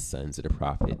to as the sons of the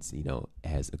prophets,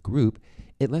 as a group,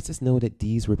 it lets us know that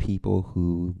these were people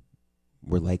who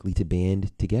were likely to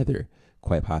band together,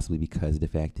 quite possibly because of the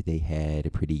fact that they had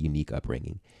a pretty unique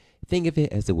upbringing. Think of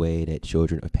it as the way that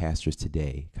children of pastors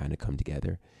today kind of come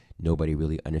together. Nobody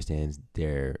really understands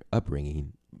their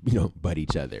upbringing, but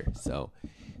each other. So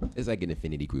it's like an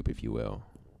affinity group, if you will.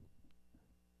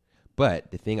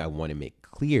 But the thing I want to make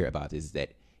clear about this is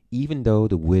that even though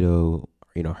the widow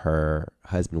her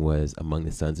husband was among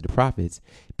the sons of the prophets,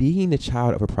 being the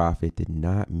child of a prophet did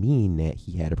not mean that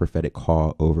he had a prophetic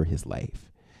call over his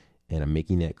life. And I'm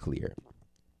making that clear.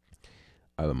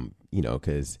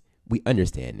 Because we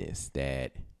understand this,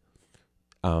 that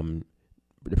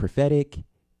the prophetic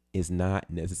is not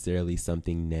necessarily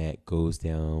something that goes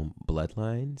down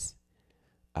bloodlines.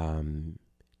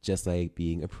 Just like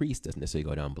being a priest doesn't necessarily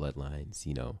go down bloodlines,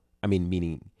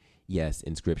 meaning, yes,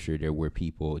 in scripture, there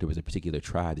was a particular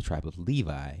tribe, the tribe of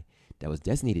Levi, that was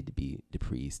designated to be the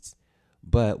priests.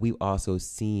 But we've also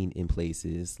seen in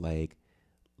places like,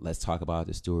 let's talk about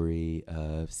the story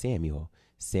of Samuel.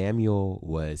 Samuel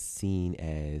was seen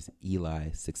as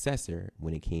Eli's successor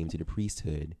when it came to the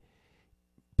priesthood,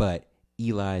 but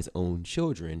Eli's own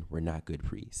children were not good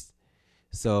priests.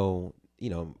 So,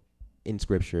 in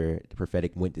scripture, the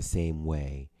prophetic went the same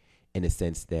way, in the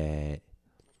sense that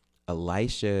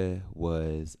Elisha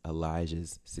was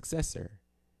Elijah's successor,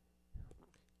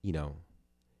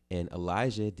 and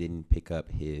Elijah didn't pick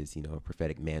up his,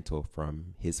 prophetic mantle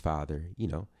from his father,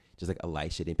 just like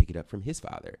Elisha didn't pick it up from his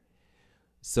father.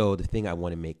 So the thing I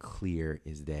want to make clear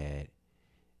is that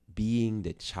being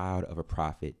the child of a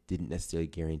prophet didn't necessarily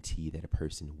guarantee that a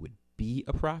person would be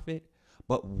a prophet,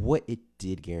 but what it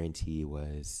did guarantee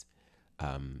was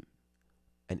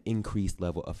an increased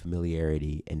level of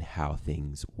familiarity in how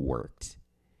things worked,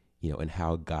 and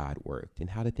how God worked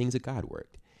and how the things of God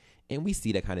worked. And we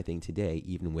see that kind of thing today,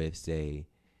 even with, say,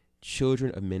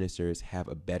 children of ministers have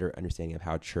a better understanding of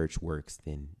how church works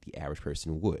than the average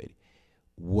person would,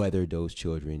 whether those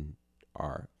children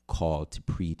are called to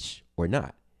preach or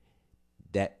not.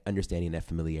 That understanding, that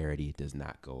familiarity does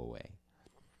not go away.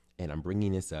 And I'm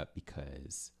bringing this up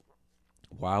because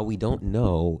while we don't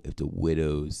know if the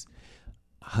widow's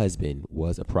husband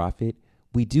was a prophet,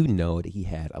 we do know that he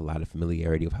had a lot of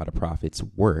familiarity with how the prophets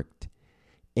worked,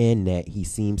 and that he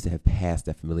seems to have passed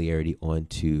that familiarity on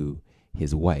to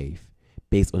his wife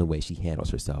based on the way she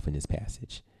handles herself in this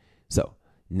passage. So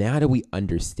now that we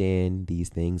understand these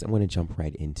things, I'm going to jump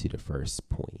right into the first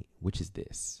point, which is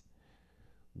this.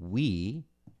 We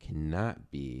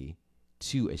cannot be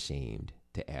too ashamed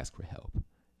to ask for help.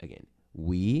 Again,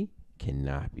 we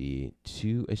cannot be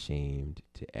too ashamed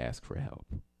to ask for help.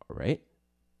 All right?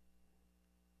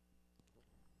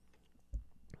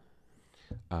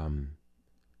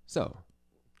 So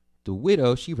the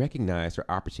widow, she recognized her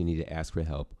opportunity to ask for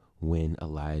help when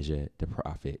Elisha the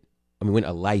prophet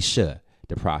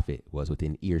was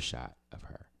within earshot of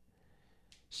her.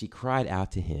 She cried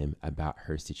out to him about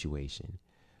her situation,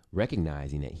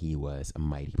 recognizing that he was a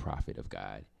mighty prophet of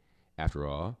God. After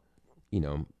all,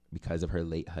 because of her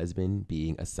late husband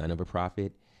being a son of a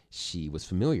prophet, she was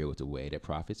familiar with the way that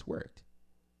prophets worked.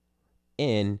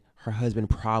 And her husband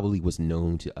probably was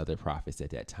known to other prophets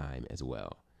at that time as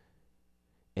well.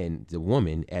 And the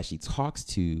woman, as she talks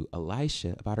to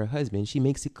Elisha about her husband, she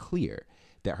makes it clear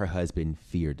that her husband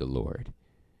feared the Lord.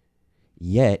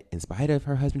 Yet, in spite of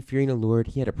her husband fearing the Lord,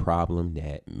 he had a problem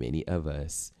that many of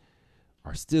us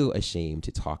are still ashamed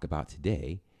to talk about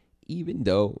today, even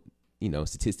though,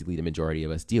 statistically, the majority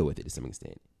of us deal with it to some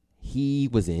extent. He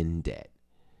was in debt.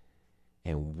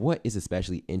 And what is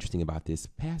especially interesting about this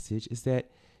passage is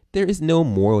that there is no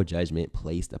moral judgment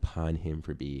placed upon him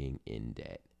for being in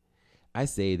debt. I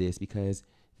say this because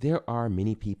there are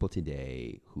many people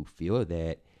today who feel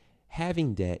that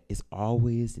having debt is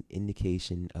always an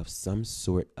indication of some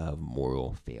sort of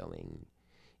moral failing.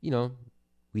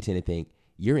 We tend to think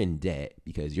you're in debt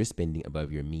because you're spending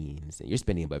above your means, and you're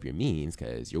spending above your means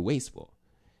because you're wasteful.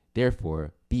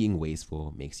 Therefore, being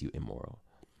wasteful makes you immoral.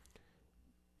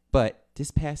 But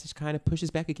this passage kind of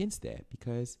pushes back against that,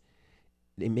 because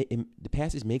the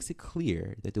passage makes it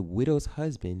clear that the widow's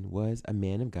husband was a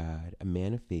man of God, a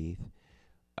man of faith,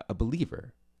 a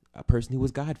believer, a person who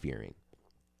was God-fearing.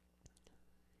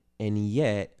 And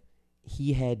yet,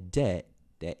 he had debt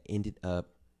that ended up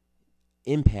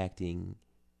impacting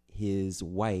his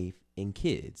wife and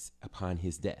kids upon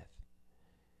his death.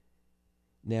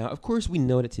 Now, of course, we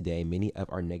know that today many of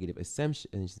our negative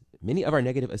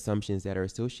assumptions that are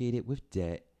associated with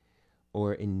debt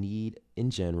or in need in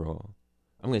general.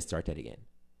 I'm going to start that again.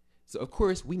 So, of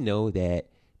course, we know that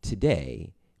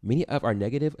today many of our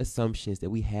negative assumptions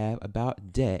that we have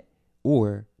about debt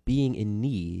or being in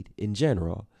need in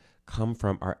general come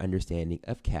from our understanding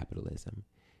of capitalism.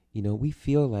 We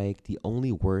feel like the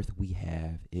only worth we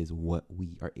have is what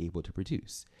we are able to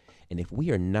produce. And if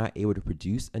we are not able to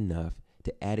produce enough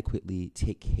to adequately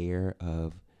take care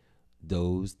of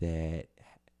those that,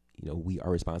 we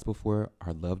are responsible for,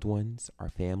 our loved ones, our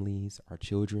families, our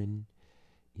children,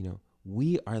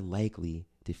 we are likely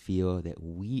to feel that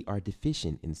we are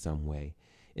deficient in some way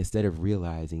instead of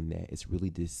realizing that it's really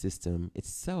the system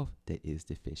itself that is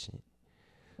deficient.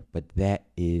 But that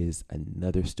is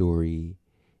another story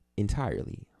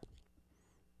entirely.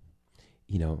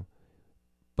 You know,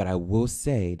 but I will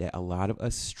say that a lot of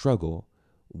us struggle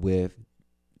with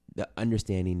the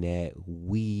understanding that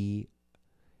we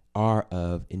are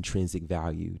of intrinsic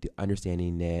value, the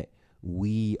understanding that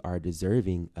we are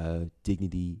deserving of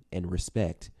dignity and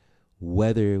respect,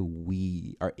 whether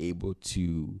we are able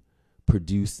to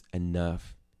produce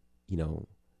enough,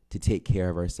 to take care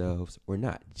of ourselves or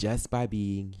not, just by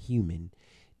being human,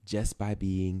 just by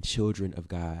being children of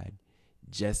God,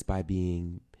 just by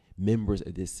being members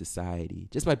of this society,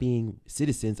 just by being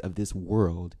citizens of this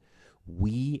world.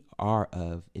 We are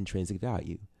of intrinsic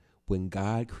value. When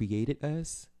God created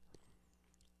us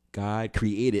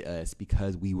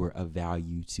because we were of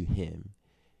value to him.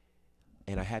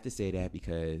 And I have to say that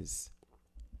because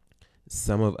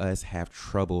some of us have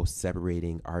trouble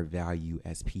separating our value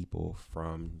as people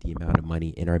from the amount of money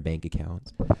in our bank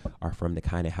accounts, or from the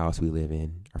kind of house we live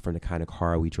in, or from the kind of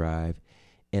car we drive.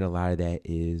 And a lot of that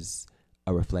is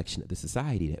a reflection of the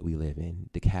society that we live in,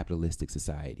 the capitalistic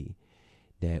society,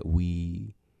 that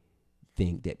we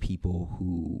think that people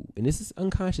who, and this is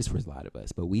unconscious for a lot of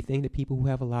us, but we think that people who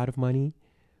have a lot of money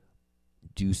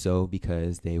do so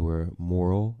because they were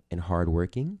moral and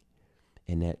hardworking,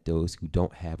 and that those who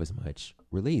don't have as much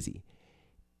were lazy.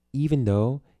 Even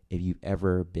though if you've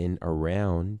ever been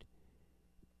around,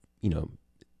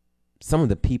 some of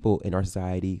the people in our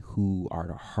society who are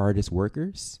the hardest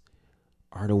workers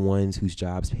are the ones whose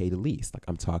jobs pay the least. Like,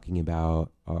 I'm talking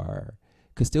about our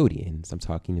custodians. I'm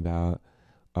talking about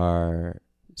our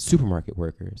supermarket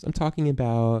workers. I'm talking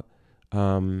about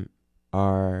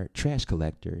our trash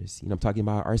collectors. I'm talking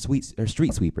about our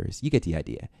street sweepers. You get the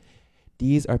idea.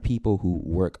 These are people who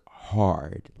work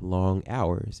hard, long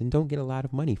hours, and don't get a lot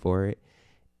of money for it.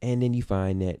 And then you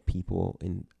find that people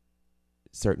in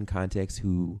certain contexts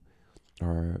who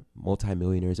are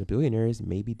multimillionaires or billionaires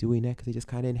may be doing that because they just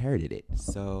kind of inherited it.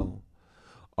 So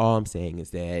all I'm saying is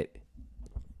that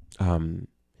in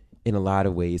a lot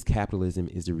of ways, capitalism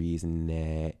is the reason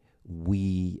that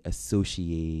we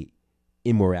associate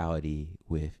immorality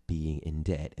with being in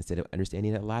debt, instead of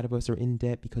understanding that a lot of us are in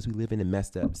debt because we live in a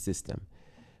messed up system.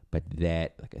 But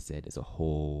that, like I said, is a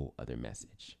whole other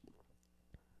message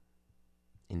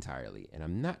entirely. And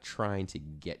I'm not trying to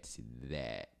get to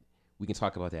that. We can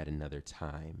talk about that another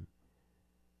time.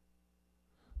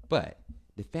 But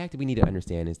the fact that we need to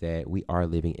understand is that we are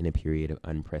living in a period of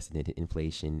unprecedented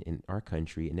inflation in our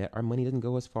country, and that our money doesn't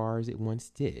go as far as it once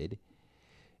did.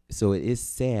 So it is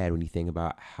sad when you think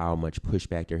about how much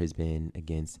pushback there has been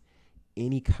against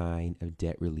any kind of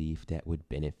debt relief that would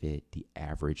benefit the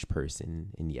average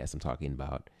person. And yes, I'm talking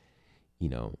about,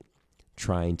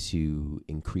 trying to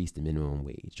increase the minimum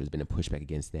wage. There's been a pushback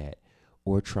against that,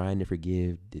 or trying to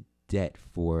forgive the debt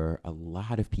for a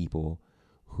lot of people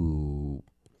who,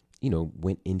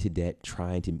 went into debt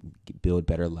trying to build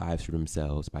better lives for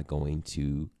themselves by going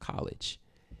to college.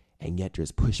 And yet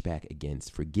there's pushback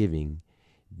against forgiving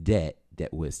debt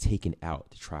that was taken out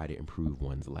to try to improve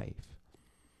one's life.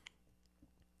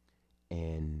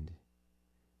 And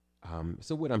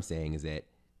so what I'm saying is that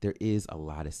there is a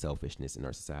lot of selfishness in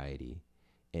our society,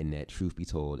 and that, truth be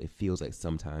told, it feels like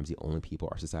sometimes the only people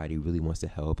our society really wants to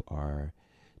help are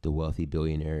the wealthy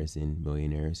billionaires and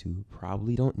millionaires who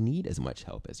probably don't need as much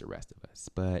help as the rest of us.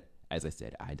 But as I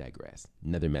said, I digress.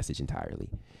 Another message entirely.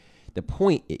 The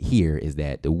point here is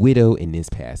that the widow in this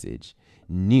passage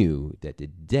knew that the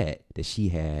debt that she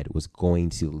had was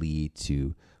going to lead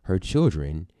to her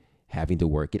children having to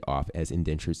work it off as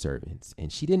indentured servants.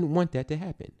 And she didn't want that to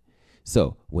happen.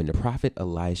 So when the prophet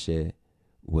Elisha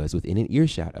was within an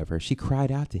earshot of her, she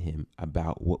cried out to him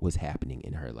about what was happening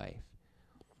in her life.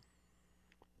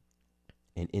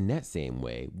 And in that same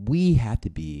way, we have to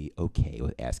be okay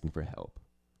with asking for help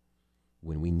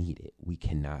when we need it. We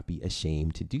cannot be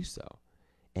ashamed to do so.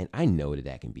 And I know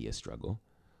that can be a struggle.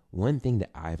 One thing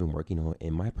that I've been working on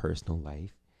in my personal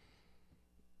life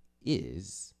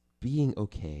is being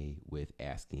okay with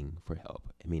asking for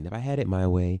help. I mean, if I had it my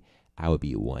way, I would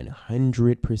be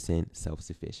 100%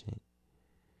 self-sufficient.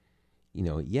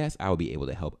 Yes, I would be able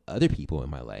to help other people in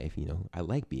my life. I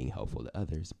like being helpful to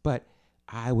others, but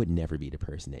I would never be the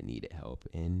person that needed help.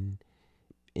 And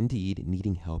indeed,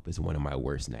 needing help is one of my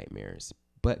worst nightmares.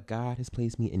 But God has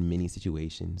placed me in many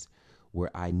situations where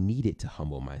I needed to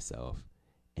humble myself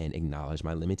and acknowledge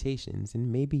my limitations.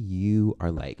 And maybe you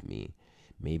are like me.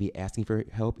 Maybe asking for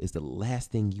help is the last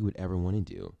thing you would ever want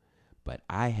to do. But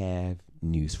I have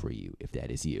news for you if that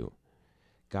is you.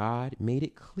 God made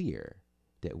it clear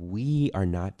that we are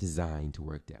not designed to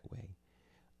work that way.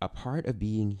 A part of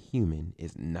being human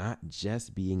is not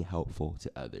just being helpful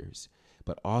to others,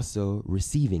 but also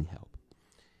receiving help.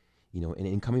 And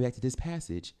in coming back to this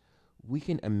passage, we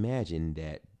can imagine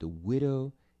that the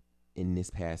widow in this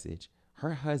passage,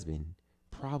 her husband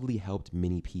probably helped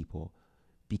many people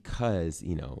because,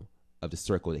 of the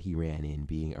circle that he ran in,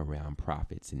 being around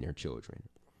prophets and their children.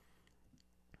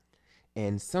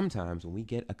 And sometimes when we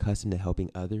get accustomed to helping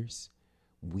others,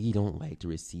 we don't like to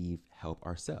receive help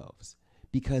ourselves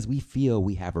because we feel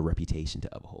we have a reputation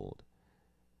to uphold.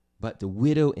 But the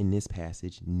widow in this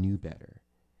passage knew better,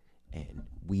 and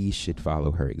we should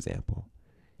follow her example.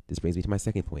 This brings me to my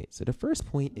second point. So the first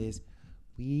point is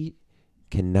we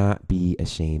cannot be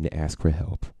ashamed to ask for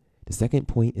help. The second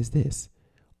point is this: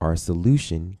 our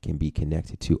solution can be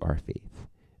connected to our faith.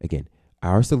 Again,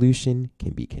 our solution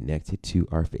can be connected to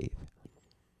our faith.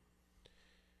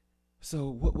 So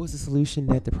what was the solution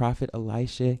that the prophet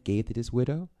Elisha gave to this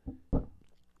widow?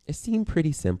 It seemed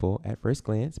pretty simple at first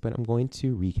glance, but I'm going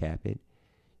to recap it.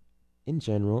 In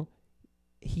general,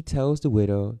 he tells the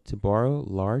widow to borrow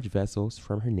large vessels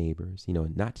from her neighbors,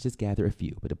 not to just gather a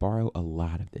few, but to borrow a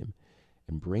lot of them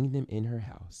and bring them in her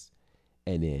house.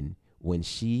 And then when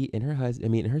she and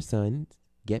her son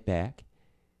get back,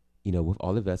 with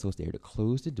all the vessels, they're to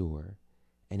close the door.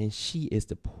 And then she is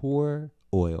to pour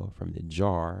oil from the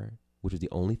jar, which was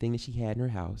the only thing that she had in her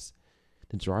house,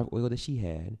 the jar of oil that she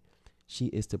had. She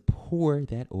is to pour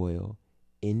that oil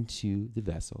into the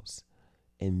vessels.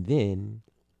 And then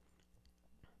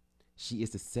she is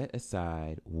to set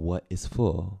aside what is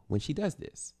full when she does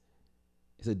this.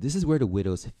 So this is where the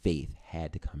widow's faith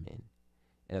had to come in.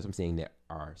 And that's what I'm saying, that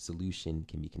our solution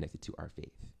can be connected to our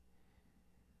faith.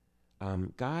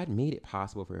 God made it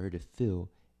possible for her to fill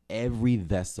every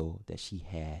vessel that she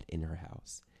had in her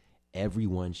house, every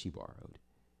one she borrowed.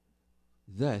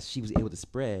 Thus, she was able to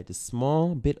spread the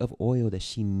small bit of oil that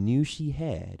she knew she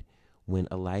had when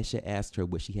Elisha asked her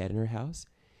what she had in her house.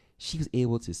 She was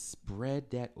able to spread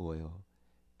that oil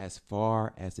as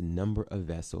far as the number of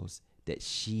vessels that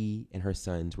she and her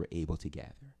sons were able to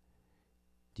gather.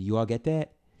 Do you all get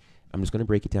that? I'm just going to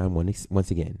break it down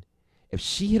once again. If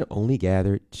she had only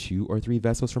gathered 2 or 3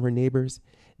 vessels from her neighbors,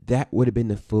 that would have been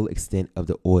the full extent of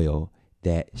the oil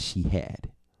that she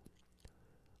had.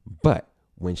 But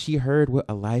when she heard what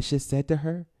Elisha said to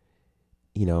her,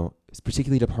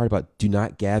 particularly the part about do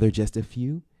not gather just a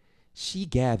few, she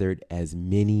gathered as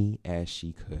many as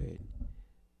she could.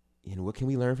 And what can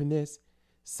we learn from this?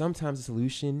 Sometimes the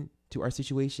solution to our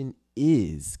situation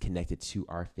is connected to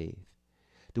our faith.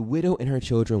 The widow and her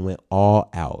children went all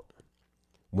out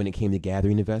when it came to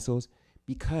gathering the vessels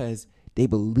because they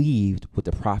believed what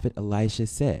the prophet Elisha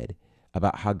said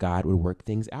about how God would work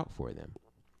things out for them.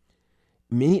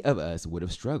 Many of us would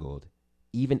have struggled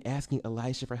even asking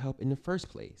Elisha for help in the first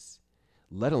place,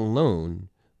 let alone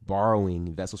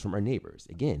borrowing vessels from our neighbors.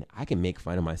 Again, I can make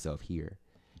fun of myself here.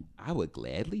 I would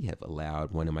gladly have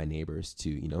allowed one of my neighbors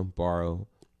to, borrow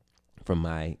from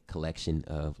my collection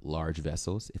of large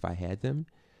vessels if I had them.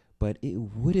 But it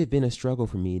would have been a struggle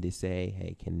for me to say,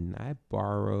 hey, can I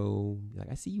borrow,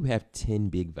 I see you have 10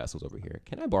 big vessels over here.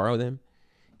 Can I borrow them?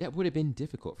 That would have been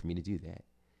difficult for me to do that.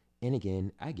 And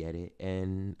again, I get it.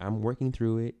 And I'm working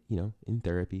through it, in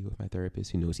therapy with my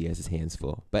therapist who knows he has his hands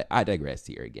full. But I digress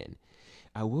here again.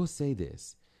 I will say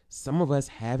this. Some of us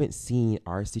haven't seen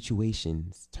our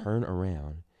situations turn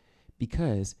around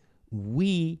because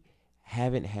we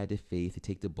haven't had the faith to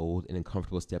take the bold and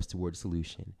uncomfortable steps toward a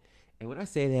solution. And when I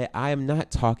say that, I am not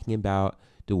talking about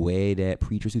the way that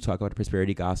preachers who talk about the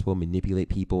prosperity gospel manipulate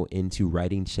people into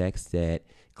writing checks that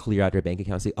clear out their bank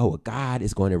account and say, oh, God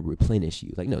is going to replenish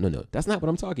you. No. That's not what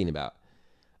I'm talking about.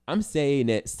 I'm saying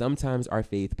that sometimes our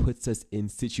faith puts us in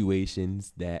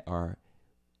situations that are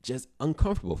just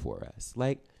uncomfortable for us.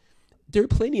 There are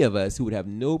plenty of us who would have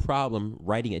no problem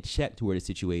writing a check toward a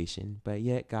situation, but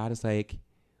yet God is like,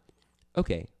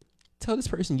 okay, tell this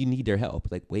person you need their help.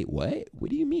 Wait, what? What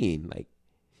do you mean?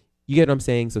 You get what I'm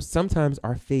saying? So sometimes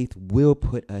our faith will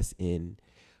put us in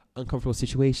uncomfortable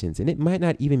situations. And it might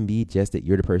not even be just that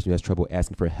you're the person who has trouble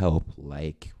asking for help,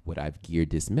 like what I've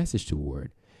geared this message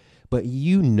toward. But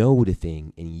the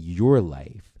thing in your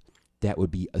life that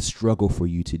would be a struggle for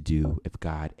you to do if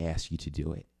God asked you to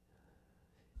do it.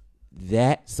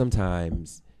 That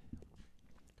sometimes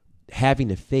having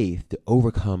the faith to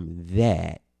overcome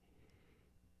that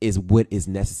is what is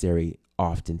necessary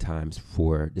oftentimes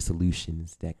for the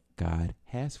solutions that God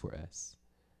has for us.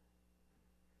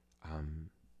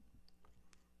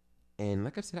 And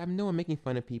like I said, I know I'm making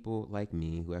fun of people like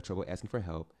me who have trouble asking for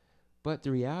help, but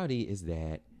the reality is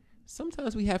that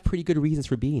sometimes we have pretty good reasons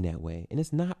for being that way, and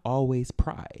it's not always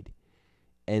pride.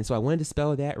 And so I wanted to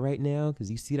spell that right now,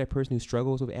 because you see that person who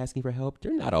struggles with asking for help,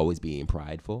 they're not always being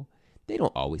prideful. They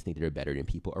don't always think they're better than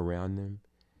people around them.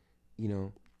 You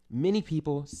know, many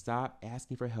people stop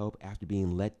asking for help after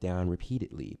being let down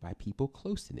repeatedly by people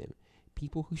close to them,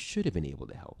 people who should have been able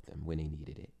to help them when they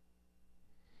needed it.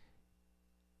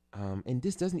 And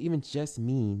this doesn't even just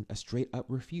mean a straight up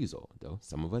refusal, though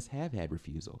some of us have had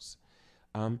refusals.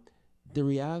 The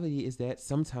reality is that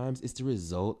sometimes it's the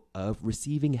result of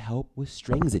receiving help with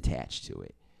strings attached to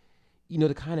it. You know,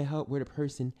 the kind of help where the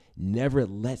person never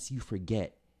lets you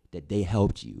forget that they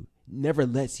helped you, never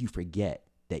lets you forget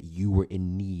that you were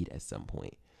in need at some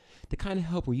point. The kind of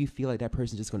help where you feel like that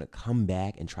person's just going to come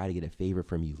back and try to get a favor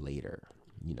from you later,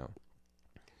 you know.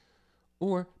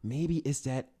 Or maybe it's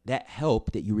that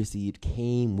help that you received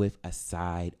came with a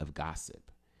side of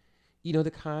gossip. You know, the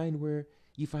kind where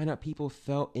you find out people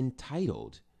felt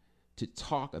entitled to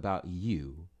talk about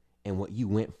you and what you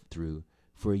went through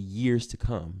for years to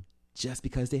come just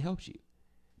because they helped you.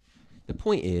 The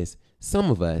point is, some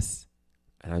of us,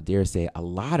 and I dare say a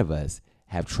lot of us,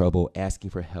 have trouble asking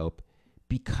for help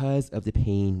because of the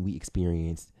pain we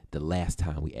experienced the last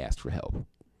time we asked for help.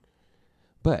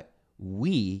 But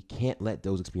we can't let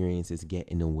those experiences get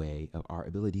in the way of our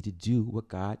ability to do what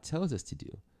God tells us to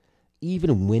do,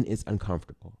 even when it's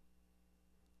uncomfortable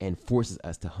and forces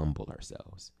us to humble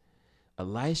ourselves.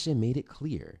 Elisha made it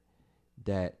clear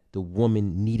that the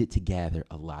woman needed to gather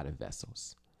a lot of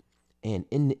vessels. And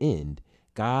in the end,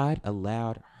 God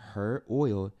allowed her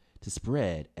oil to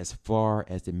spread as far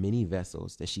as the many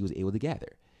vessels that she was able to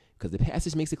gather. Because the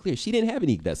passage makes it clear she didn't have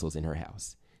any vessels in her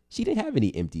house. She didn't have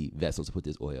any empty vessels to put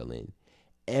this oil in.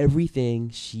 Everything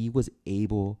she was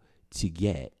able to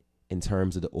get in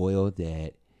terms of the oil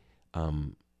that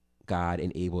God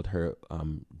enabled her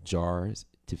jars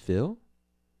to fill.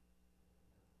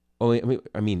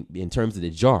 I mean, in terms of the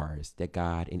jars that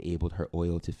God enabled her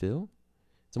oil to fill.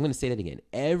 So I'm going to say that again.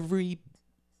 Every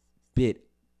bit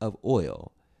of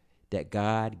oil that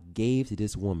God gave to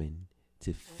this woman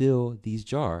to fill these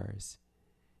jars,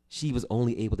 she was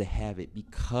only able to have it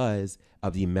because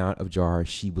of the amount of jars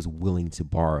she was willing to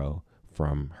borrow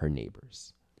from her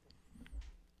neighbors.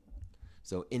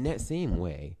 So in that same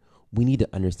way, we need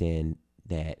to understand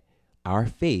that our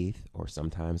faith, or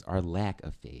sometimes our lack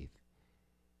of faith,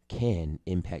 can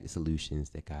impact the solutions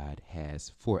that God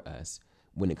has for us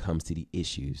when it comes to the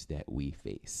issues that we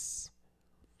face.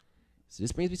 So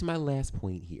this brings me to my last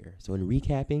point here. So in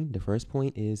recapping, the first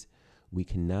point is we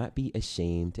cannot be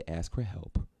ashamed to ask for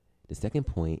help. The second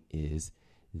point is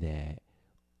that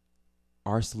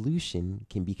our solution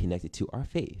can be connected to our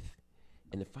faith.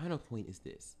 And the final point is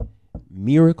this: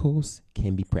 miracles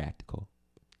can be practical.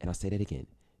 And I'll say that again.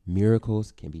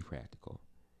 Miracles can be practical.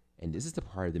 And this is the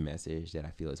part of the message that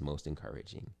I feel is most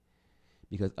encouraging.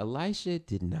 Because Elisha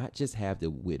did not just have the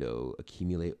widow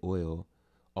accumulate oil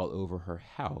all over her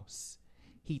house.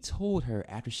 He told her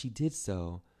after she did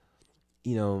so,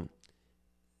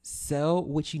 sell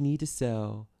what you need to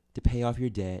sell to pay off your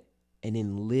debt and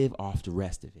then live off the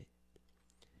rest of it.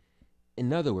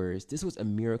 In other words, this was a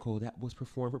miracle that was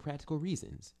performed for practical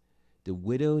reasons. The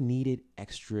widow needed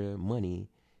extra money,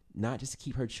 not just to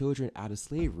keep her children out of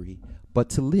slavery, but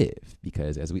to live.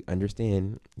 Because as we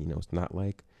understand, it's not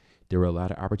like there were a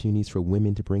lot of opportunities for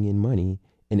women to bring in money,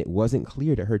 and it wasn't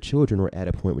clear that her children were at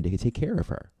a point where they could take care of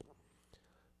her.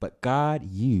 But God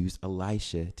used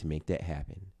Elisha to make that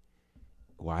happen.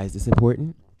 Why is this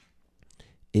important?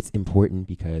 It's important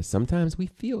because sometimes we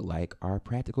feel like our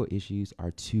practical issues are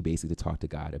too basic to talk to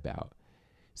God about.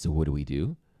 So what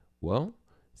do? Well,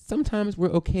 sometimes we're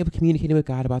okay with communicating with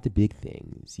God about the big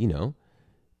things,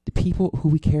 the people who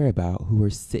we care about who are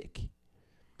sick,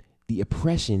 the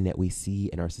oppression that we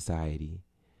see in our society,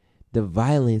 the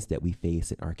violence that we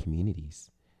face in our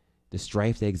communities, the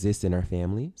strife that exists in our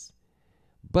families.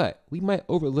 But we might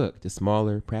overlook the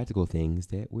smaller practical things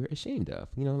that we're ashamed of,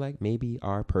 like maybe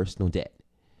our personal debt.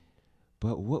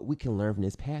 But what we can learn from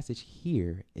this passage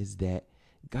here is that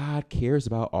God cares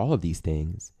about all of these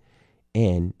things,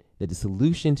 and that the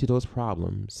solution to those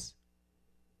problems,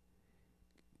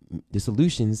 the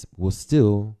solutions will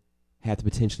still have the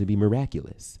potential to be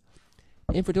miraculous.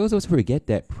 And for those of us who forget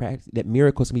that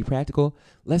miracles can be practical,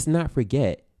 let's not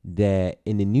forget that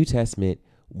in the New Testament,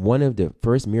 one of the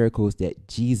first miracles that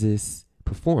Jesus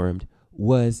performed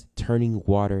was turning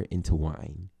water into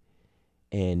wine.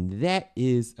 And that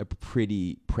is a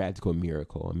pretty practical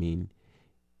miracle. I mean,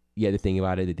 you had to think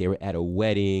about it, that they were at a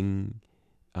wedding,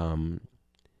 and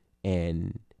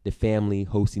the family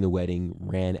hosting the wedding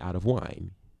ran out of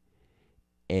wine.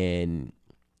 And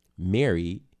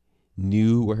Mary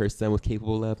knew what her son was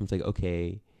capable of. It's like,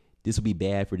 okay, this will be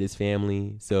bad for this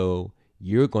family. So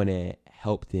you're going to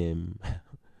help them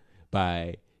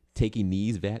by taking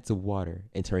these vats of water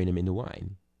and turning them into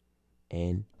wine.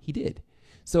 And he did.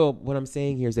 So what I'm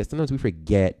saying here is that sometimes we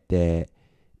forget that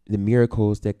the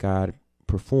miracles that God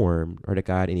performed, or that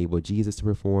God enabled Jesus to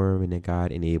perform, and that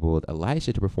God enabled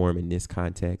Elisha to perform in this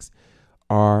context,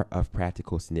 are of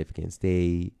practical significance.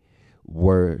 They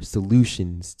were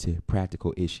solutions to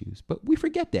practical issues. But we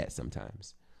forget that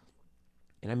sometimes.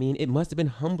 And I mean, it must have been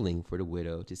humbling for the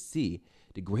widow to see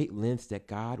the great lengths that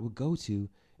God would go to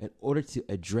in order to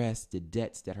address the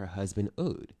debts that her husband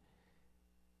owed.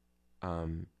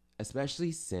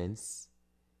 Especially since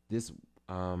this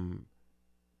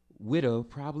widow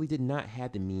probably did not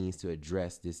have the means to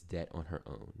address this debt on her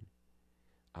own.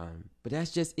 But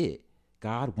that's just it.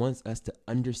 God wants us to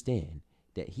understand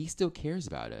that he still cares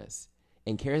about us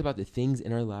and cares about the things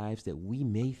in our lives that we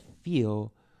may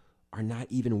feel are not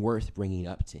even worth bringing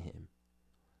up to him.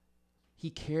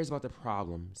 He cares about the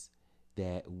problems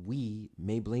that we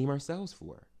may blame ourselves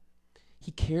for.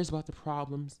 He cares about the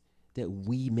problems that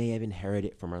we may have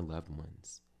inherited from our loved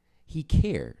ones. He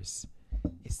cares.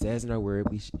 It says in our word,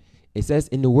 it says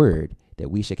in the word that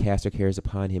we should cast our cares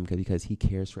upon him because he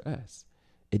cares for us.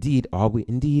 Indeed, all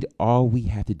we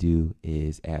have to do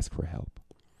is ask for help.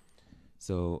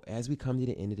 So as we come to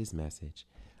the end of this message,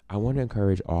 I want to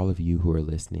encourage all of you who are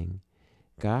listening.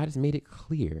 God has made it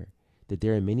clear that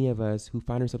there are many of us who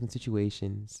find ourselves in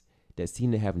situations that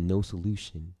seem to have no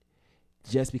solution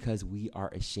just because we are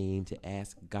ashamed to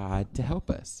ask God to help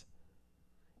us.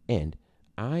 And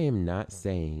I am not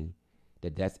saying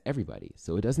that that's everybody.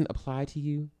 So it doesn't apply to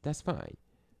you. That's fine.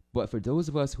 But for those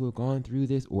of us who have gone through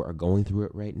this or are going through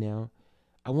it right now,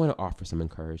 I want to offer some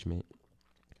encouragement.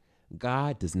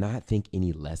 God does not think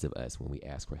any less of us when we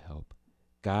ask for help.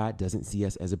 God doesn't see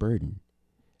us as a burden.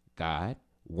 God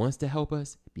wants to help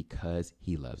us because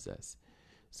he loves us.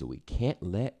 So we can't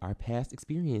let our past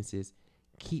experiences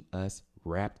keep us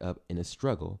wrapped up in a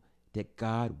struggle that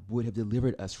God would have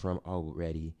delivered us from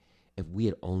already if we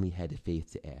had only had the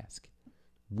faith to ask.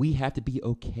 We have to be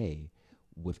okay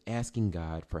with asking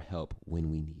God for help when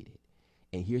we need it.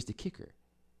 And here's the kicker.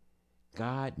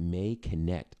 God may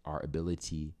connect our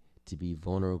ability to be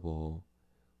vulnerable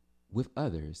with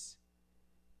others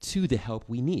to the help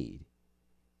we need,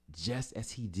 just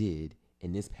as he did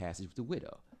in this passage with the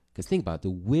widow. Because think about it, the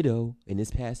widow in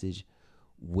this passage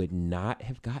would not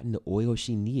have gotten the oil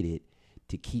she needed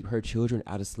to keep her children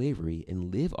out of slavery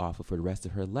and live off of for the rest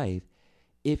of her life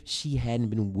if she hadn't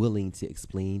been willing to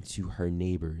explain to her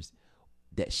neighbors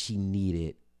that she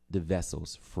needed the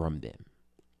vessels from them.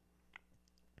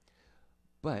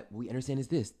 But we understand is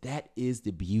this, that is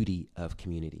the beauty of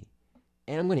community.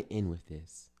 And I'm going to end with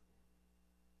this.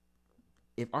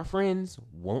 If our friends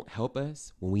won't help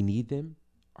us when we need them,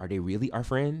 are they really our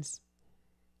friends?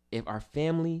 If our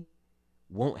family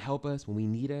won't help us when we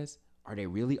need us, are they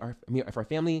really if our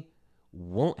family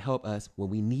won't help us when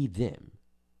we need them,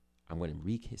 I'm going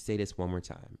to say this one more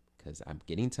time because I'm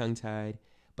getting tongue-tied,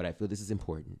 but I feel this is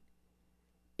important.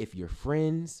 If your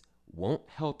friends won't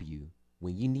help you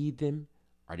when you need them,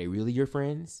 are they really your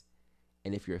friends?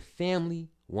 And if your family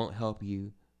won't help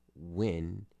you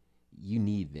when you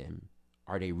need them,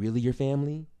 are they really your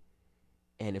family?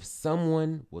 And if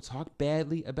someone will talk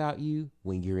badly about you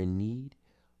when you're in need,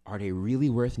 are they really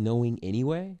worth knowing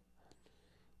anyway?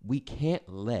 We can't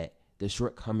let the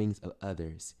shortcomings of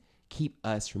others keep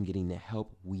us from getting the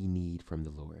help we need from the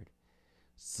Lord.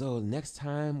 So next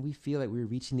time we feel like we're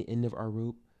reaching the end of our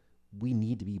rope, we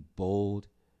need to be bold,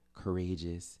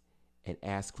 courageous, and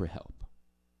ask for help.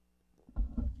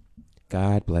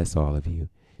 God bless all of you.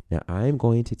 Now I'm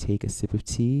going to take a sip of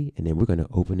tea and then we're going to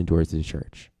open the doors of the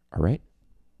church. All right?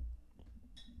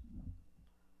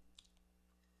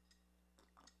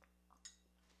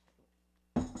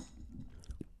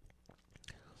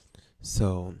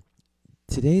 So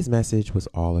today's message was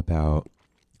all about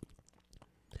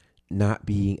not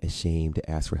being ashamed to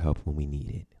ask for help when we need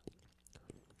it.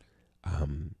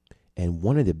 And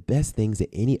one of the best things that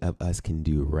any of us can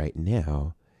do right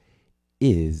now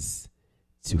is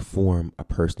to form a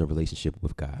personal relationship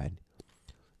with God.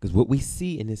 Because what we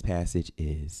see in this passage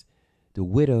is the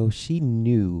widow, she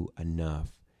knew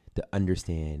enough to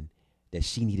understand that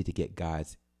she needed to get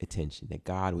God's attention, that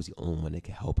God was the only one that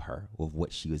could help her with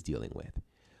what she was dealing with.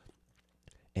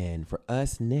 And for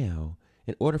us now,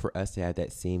 in order for us to have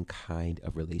that same kind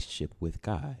of relationship with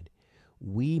God,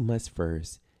 we must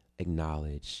first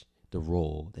acknowledge the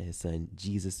role that his son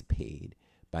Jesus paid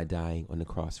by dying on the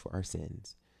cross for our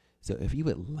sins. So if you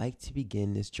would like to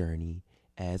begin this journey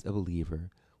as a believer,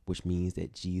 which means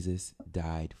that Jesus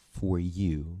died for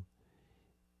you,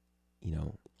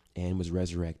 and was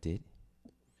resurrected,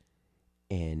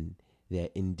 and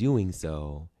that in doing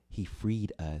so, he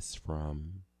freed us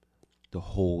from the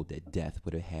hold that death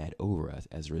would have had over us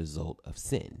as a result of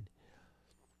sin,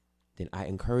 then I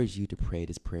encourage you to pray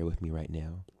this prayer with me right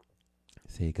now.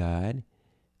 Say, God,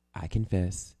 I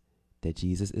confess that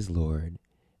Jesus is Lord,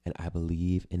 and I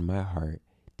believe in my heart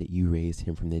that you raised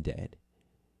him from the dead.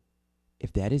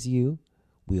 If that is you,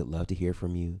 we would love to hear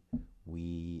from you.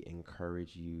 We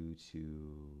encourage you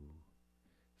to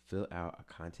fill out a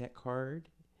contact card.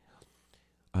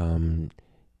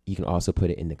 You can also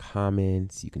put it in the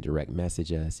comments. You can direct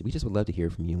message us. We just would love to hear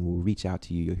from you. We'll reach out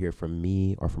to you. You'll hear from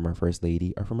me or from our First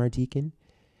Lady or from our deacon,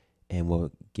 and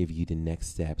we'll give you the next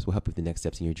steps. We'll help you with the next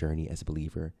steps in your journey as a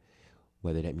believer,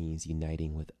 whether that means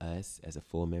uniting with us as a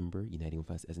full member, uniting with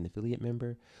us as an affiliate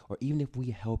member, or even if we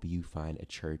help you find a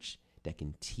church that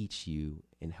can teach you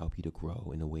and help you to grow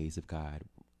in the ways of God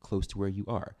close to where you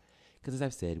are. Because as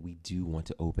I've said, we do want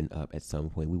to open up at some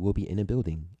point. We will be in a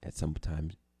building at some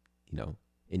time,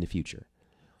 in the future.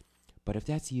 But if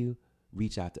that's you,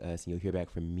 reach out to us and you'll hear back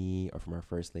from me or from our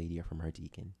First Lady or from our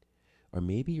deacon. Or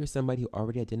maybe you're somebody who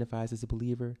already identifies as a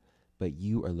believer, but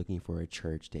you are looking for a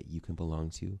church that you can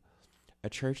belong to. A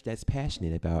church that's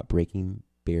passionate about breaking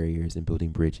barriers and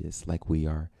building bridges like we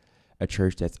are. A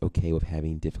church that's okay with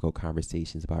having difficult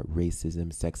conversations about racism,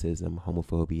 sexism,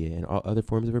 homophobia, and all other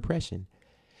forms of oppression.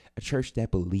 A church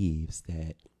that believes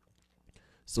that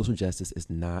social justice is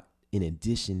not in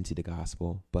addition to the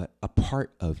gospel, but a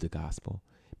part of the gospel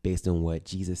based on what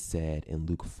Jesus said in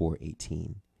Luke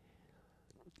 4:18.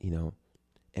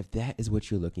 If that is what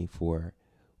you're looking for,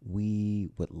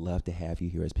 we would love to have you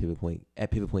here as Pivot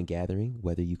Point Gathering,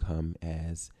 whether you come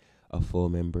as a full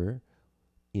member,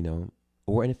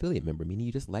 or an affiliate member, meaning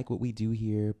you just like what we do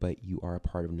here, but you are a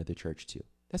part of another church too.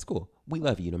 That's cool. We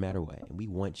love you no matter what, and we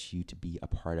want you to be a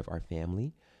part of our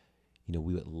family.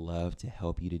 We would love to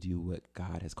help you to do what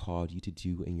God has called you to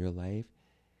do in your life.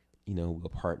 We'll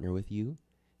partner with you.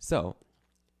 So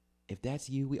if that's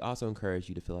you, we also encourage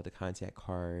you to fill out the contact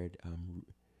card.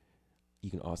 You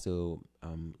can also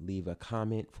leave a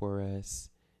comment for us,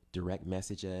 direct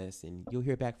message us, and you'll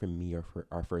hear back from me or for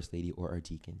our First Lady or our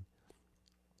deacon.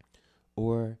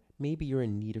 Or maybe you're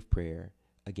in need of prayer.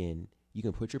 Again, you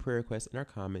can put your prayer requests in our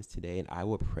comments today, and I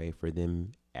will pray for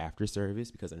them after service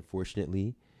because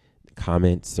unfortunately, the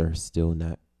comments are still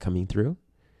not coming through.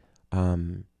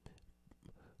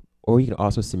 Or you can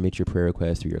also submit your prayer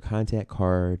request through your contact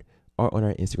card or on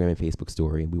our Instagram and Facebook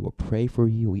story, and we will pray for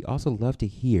you. We also love to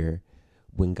hear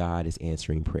when God is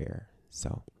answering prayer.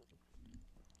 So,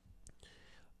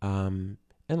 and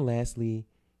lastly,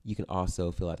 you can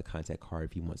also fill out the contact card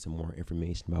if you want some more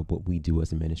information about what we do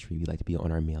as a ministry. We'd like to be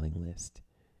on our mailing list.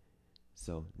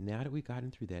 So now that we've gotten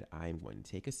through that, I'm going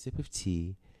to take a sip of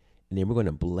tea, and then we're going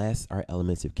to bless our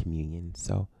elements of communion.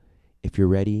 So if you're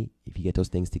ready, if you get those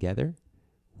things together,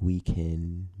 we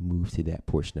can move to that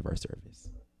portion of our service.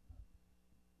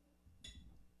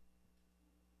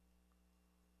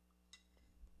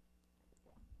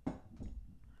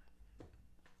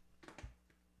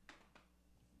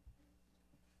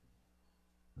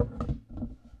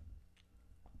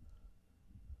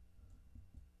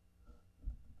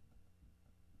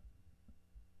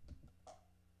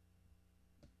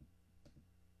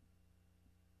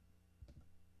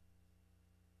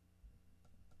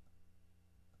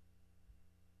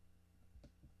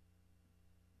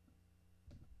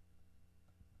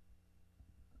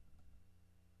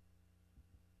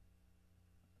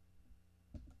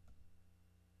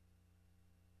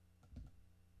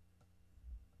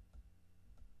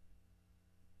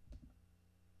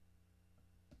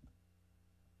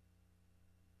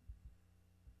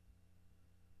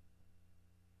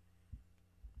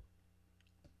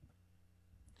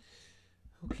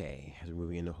 Okay, as we're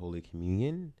moving into Holy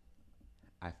Communion,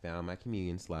 I found my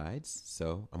communion slides,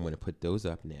 so I'm going to put those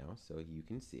up now so you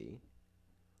can see.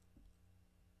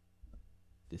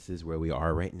 This is where we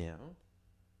are right now.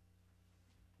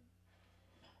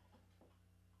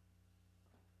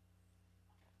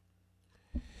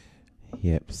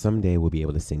 Yep, someday we'll be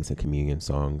able to sing some communion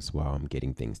songs while I'm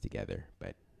getting things together,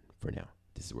 but for now,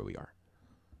 this is where we are.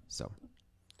 So,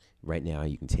 right now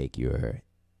you can take your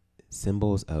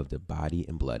symbols of the body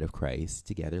and blood of Christ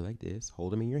together like this,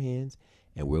 hold them in your hands,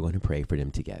 and we're going to pray for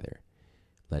them together.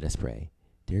 Let us pray.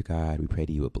 Dear God, we pray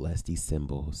that you would bless these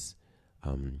symbols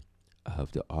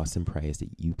of the awesome price that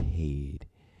you paid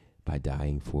by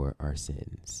dying for our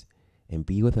sins. And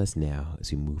be with us now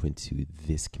as we move into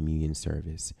this communion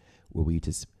service where we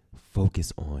just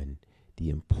focus on the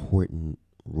important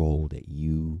role that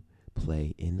you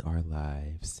play in our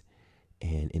lives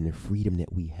and in the freedom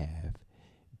that we have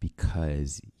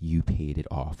because you paid it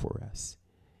all for us.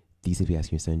 These things we ask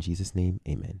in your son, in Jesus' name,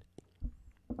 amen.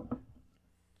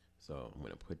 So I'm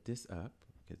going to put this up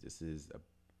because this is a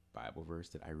Bible verse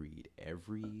that I read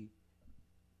every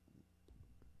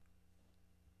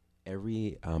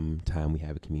time we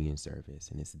have a communion service,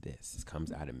 and it's this. This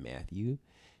comes out of Matthew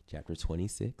chapter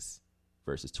 26,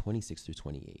 verses 26 through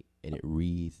 28, and it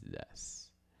reads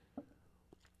thus.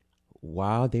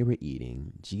 While they were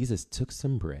eating, Jesus took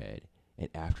some bread, and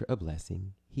after a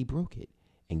blessing, he broke it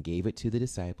and gave it to the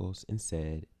disciples and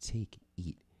said, "Take,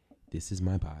 eat. This is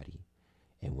my body."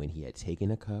 And when he had taken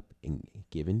a cup and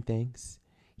given thanks,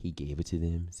 he gave it to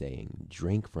them, saying,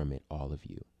 "Drink from it, all of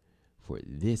you, for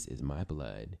this is my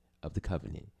blood of the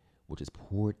covenant, which is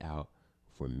poured out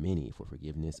for many for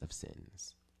forgiveness of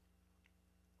sins."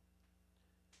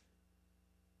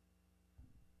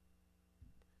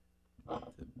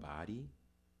 The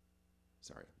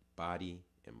body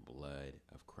and blood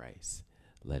of Christ.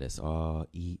 Let us all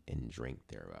eat and drink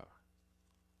thereof.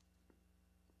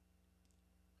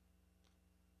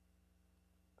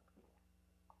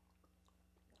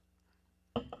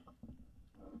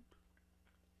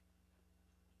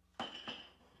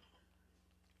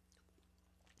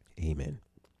 Amen.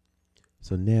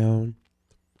 So now,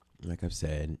 like I've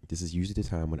said, this is usually the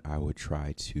time when I would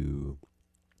try to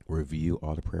review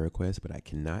all the prayer requests, but I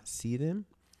cannot see them.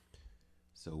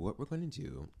 So what we're going to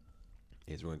do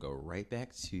is we're going to go right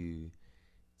back to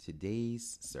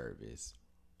today's service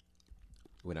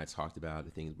when I talked about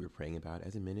the things we were praying about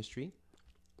as a ministry.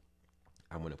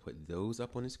 I'm going to put those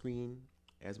up on the screen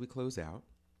as we close out.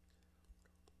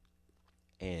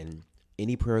 And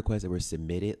any prayer requests that were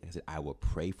submitted, like I said, I will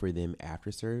pray for them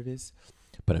after service.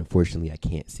 But unfortunately, I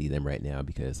can't see them right now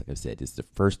because, like I said, this is the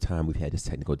first time we've had this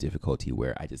technical difficulty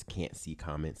where I just can't see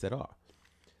comments at all.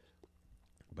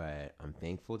 But I'm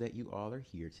thankful that you all are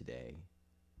here today.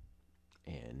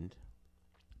 And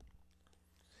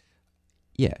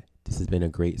yeah, this has been a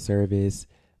great service.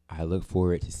 I look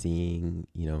forward to seeing,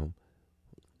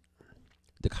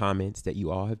 the comments that you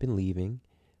all have been leaving.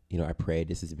 I pray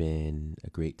this has been a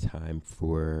great time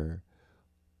for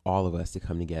all of us to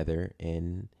come together.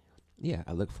 And yeah,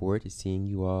 I look forward to seeing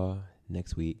you all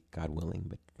next week, God willing.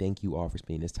 But thank you all for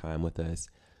spending this time with us.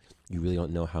 You really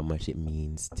don't know how much it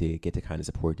means to get the kind of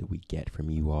support that we get from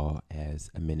you all as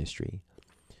a ministry.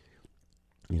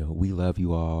 We love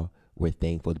you all. We're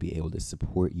thankful to be able to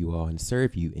support you all and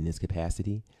serve you in this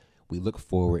capacity. We look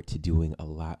forward to doing a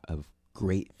lot of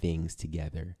great things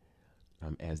together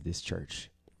as this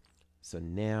church. So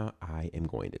now I am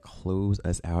going to close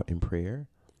us out in prayer.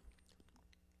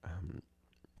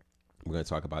 We're going to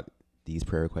talk about these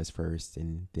prayer requests first,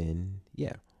 and then,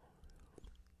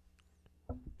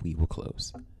 we will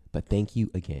close. But thank you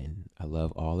again. I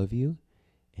love all of you.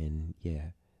 And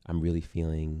I'm really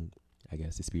feeling, I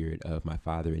guess, the spirit of my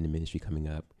father in the ministry coming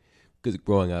up. Because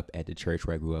growing up at the church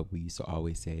where I grew up, he used to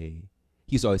always say,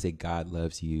 God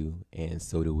loves you, and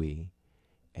so do we.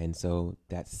 And so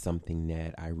that's something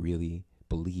that I really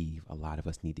believe a lot of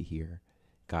us need to hear.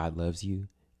 God loves you,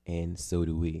 and so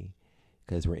do we.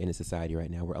 Because we're in a society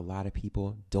right now where a lot of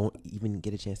people don't even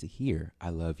get a chance to hear,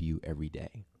 "I love you" every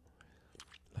day.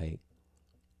 Like,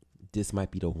 this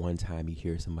might be the one time you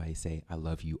hear somebody say, "I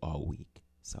love you" all week.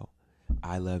 So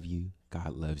I love you.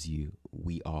 God loves you.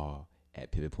 We all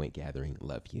at Pivot Point Gathering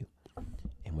love you.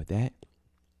 And with that,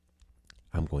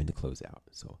 I'm going to close out.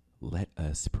 So let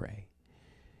us pray.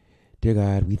 Dear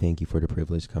God, we thank you for the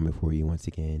privilege coming before you once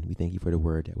again. We thank you for the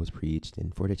word that was preached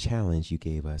and for the challenge you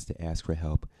gave us to ask for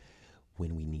help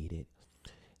when we need it.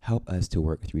 Help us to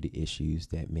work through the issues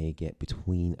that may get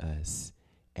between us,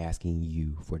 asking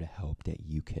you for the help that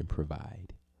you can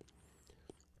provide.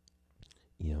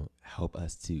 Help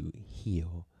us to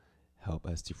heal, help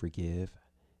us to forgive,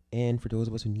 and for those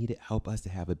of us who need it, help us to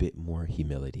have a bit more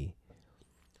humility.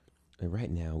 And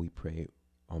right now, we pray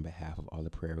on behalf of all the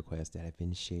prayer requests that have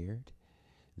been shared,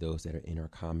 those that are in our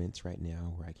comments right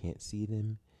now where I can't see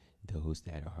them, those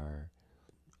that are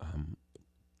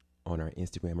on our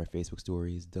Instagram or Facebook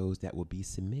stories, those that will be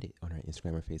submitted on our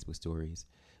Instagram or Facebook stories,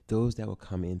 those that will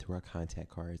come in through our contact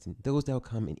cards, and those that will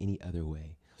come in any other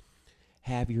way.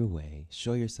 Have your way.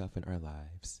 Show yourself in our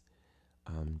lives,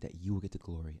 that you will get the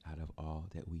glory out of all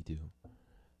that we do.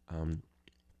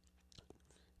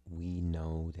 We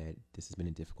know that this has been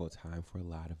a difficult time for a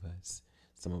lot of us.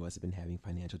 Some of us have been having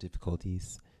financial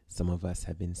difficulties. Some of us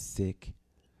have been sick.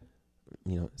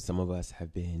 Some of us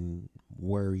have been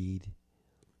worried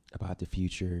about the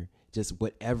future. Just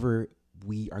whatever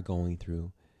we are going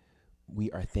through, We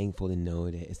are thankful to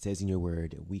know that it says in your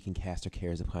word that we can cast our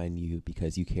cares upon you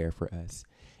because you care for us,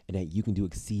 and that you can do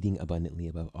exceeding abundantly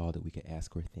above all that we could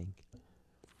ask or think.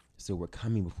 So we're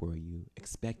coming before you,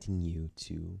 expecting you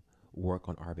to work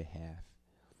on our behalf,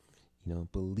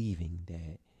 believing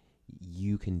that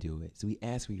you can do it. So we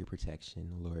ask for your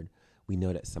protection, Lord. We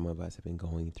know that some of us have been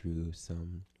going through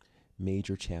some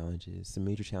major challenges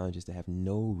that have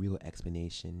no real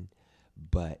explanation,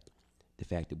 but the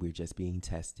fact that we're just being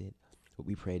tested. But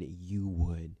we pray that you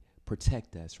would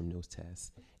protect us from those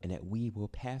tests, and that we will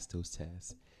pass those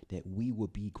tests, that we will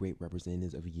be great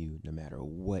representatives of you no matter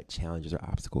what challenges or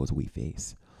obstacles we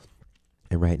face.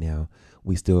 And right now,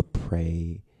 we still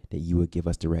pray that you would give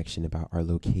us direction about our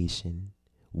location,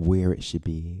 where it should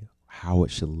be, how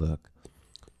it should look,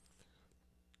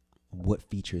 what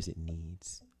features it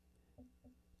needs,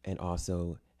 and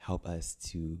also help us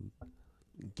to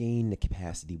gain the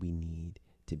capacity we need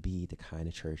to be the kind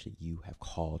of church that you have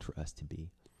called for us to be.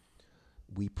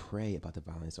 We pray about the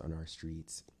violence on our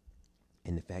streets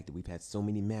and the fact that we've had so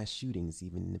many mass shootings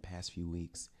even in the past few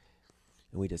weeks.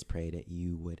 And we just pray that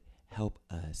you would help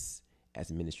us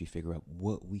as a ministry figure out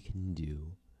what we can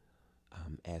do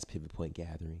as Pivot Point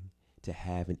Gathering to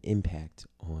have an impact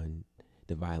on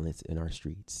the violence in our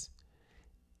streets,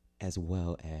 as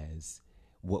well as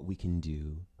what we can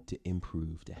do to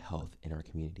improve the health in our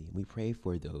community. We pray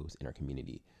for those in our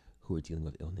community who are dealing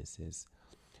with illnesses.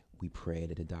 We pray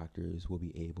that the doctors will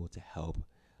be able to help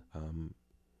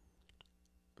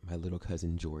my little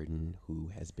cousin Jordan, who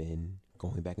has been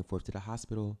going back and forth to the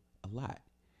hospital a lot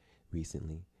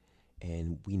recently.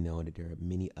 And we know that there are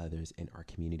many others in our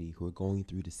community who are going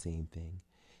through the same thing.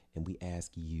 And we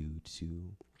ask you to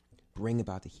bring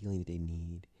about the healing that they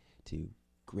need, to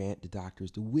grant the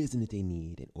doctors the wisdom that they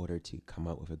need in order to come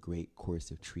out with a great course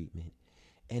of treatment,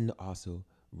 and to also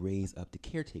raise up the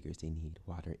caretakers they need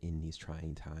while they're in these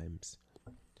trying times.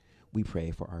 We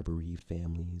pray for our bereaved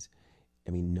families.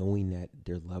 Knowing that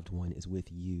their loved one is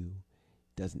with you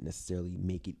doesn't necessarily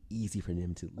make it easy for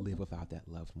them to live without that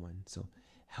loved one. So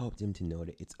help them to know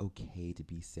that it's okay to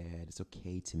be sad. It's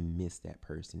okay to miss that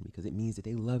person because it means that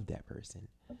they love that person.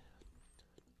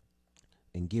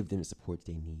 And give them the support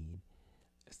they need.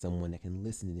 Someone that can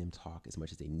listen to them talk as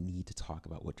much as they need to talk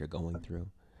about what they're going through.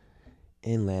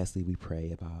 And lastly, we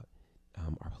pray about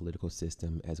our political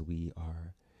system as we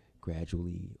are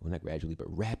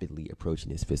rapidly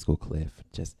approaching this fiscal cliff.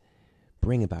 Just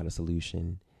bring about a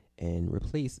solution and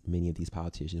replace many of these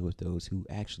politicians with those who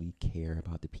actually care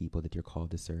about the people that they're called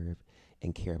to serve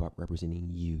and care about representing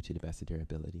you to the best of their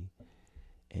ability.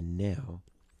 And now,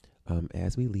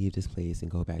 as we leave this place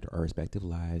and go back to our respective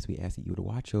lives, we ask that you would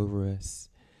watch over us,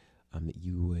 that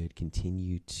you would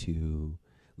continue to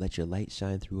let your light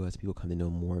shine through us. People come to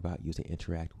know more about you and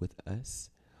interact with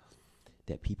us,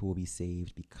 that people will be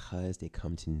saved because they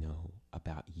come to know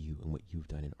about you and what you've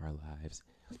done in our lives.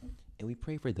 And we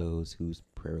pray for those whose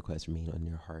prayer requests remain on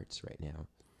their hearts right now.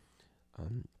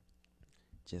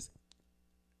 Just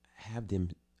have them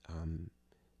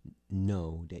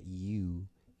know that you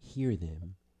hear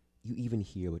them. You even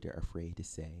hear what they're afraid to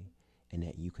say, and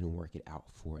that you can work it out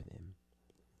for them.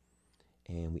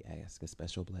 And we ask a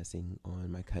special blessing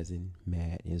on my cousin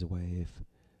Matt and his wife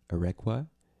Arekwa,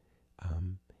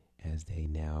 as they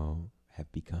now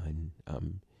have begun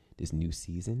this new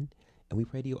season. And we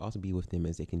pray that you'll also be with them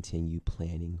as they continue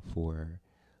planning for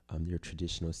their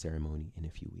traditional ceremony in a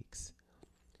few weeks.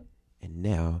 And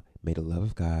now, may the love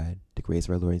of God, the grace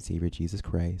of our Lord and Savior Jesus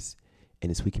Christ,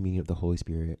 and the sweet communion of the Holy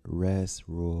Spirit rest,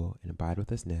 rule, and abide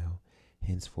with us now,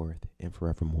 henceforth, and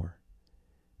forevermore.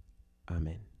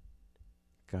 Amen.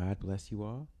 God bless you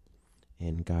all,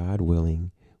 and God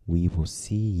willing, we will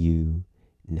see you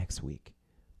next week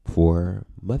for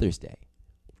Mother's Day.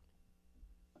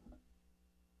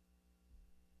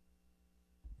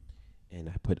 And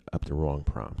I put up the wrong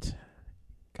prompt.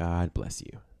 God bless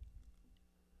you.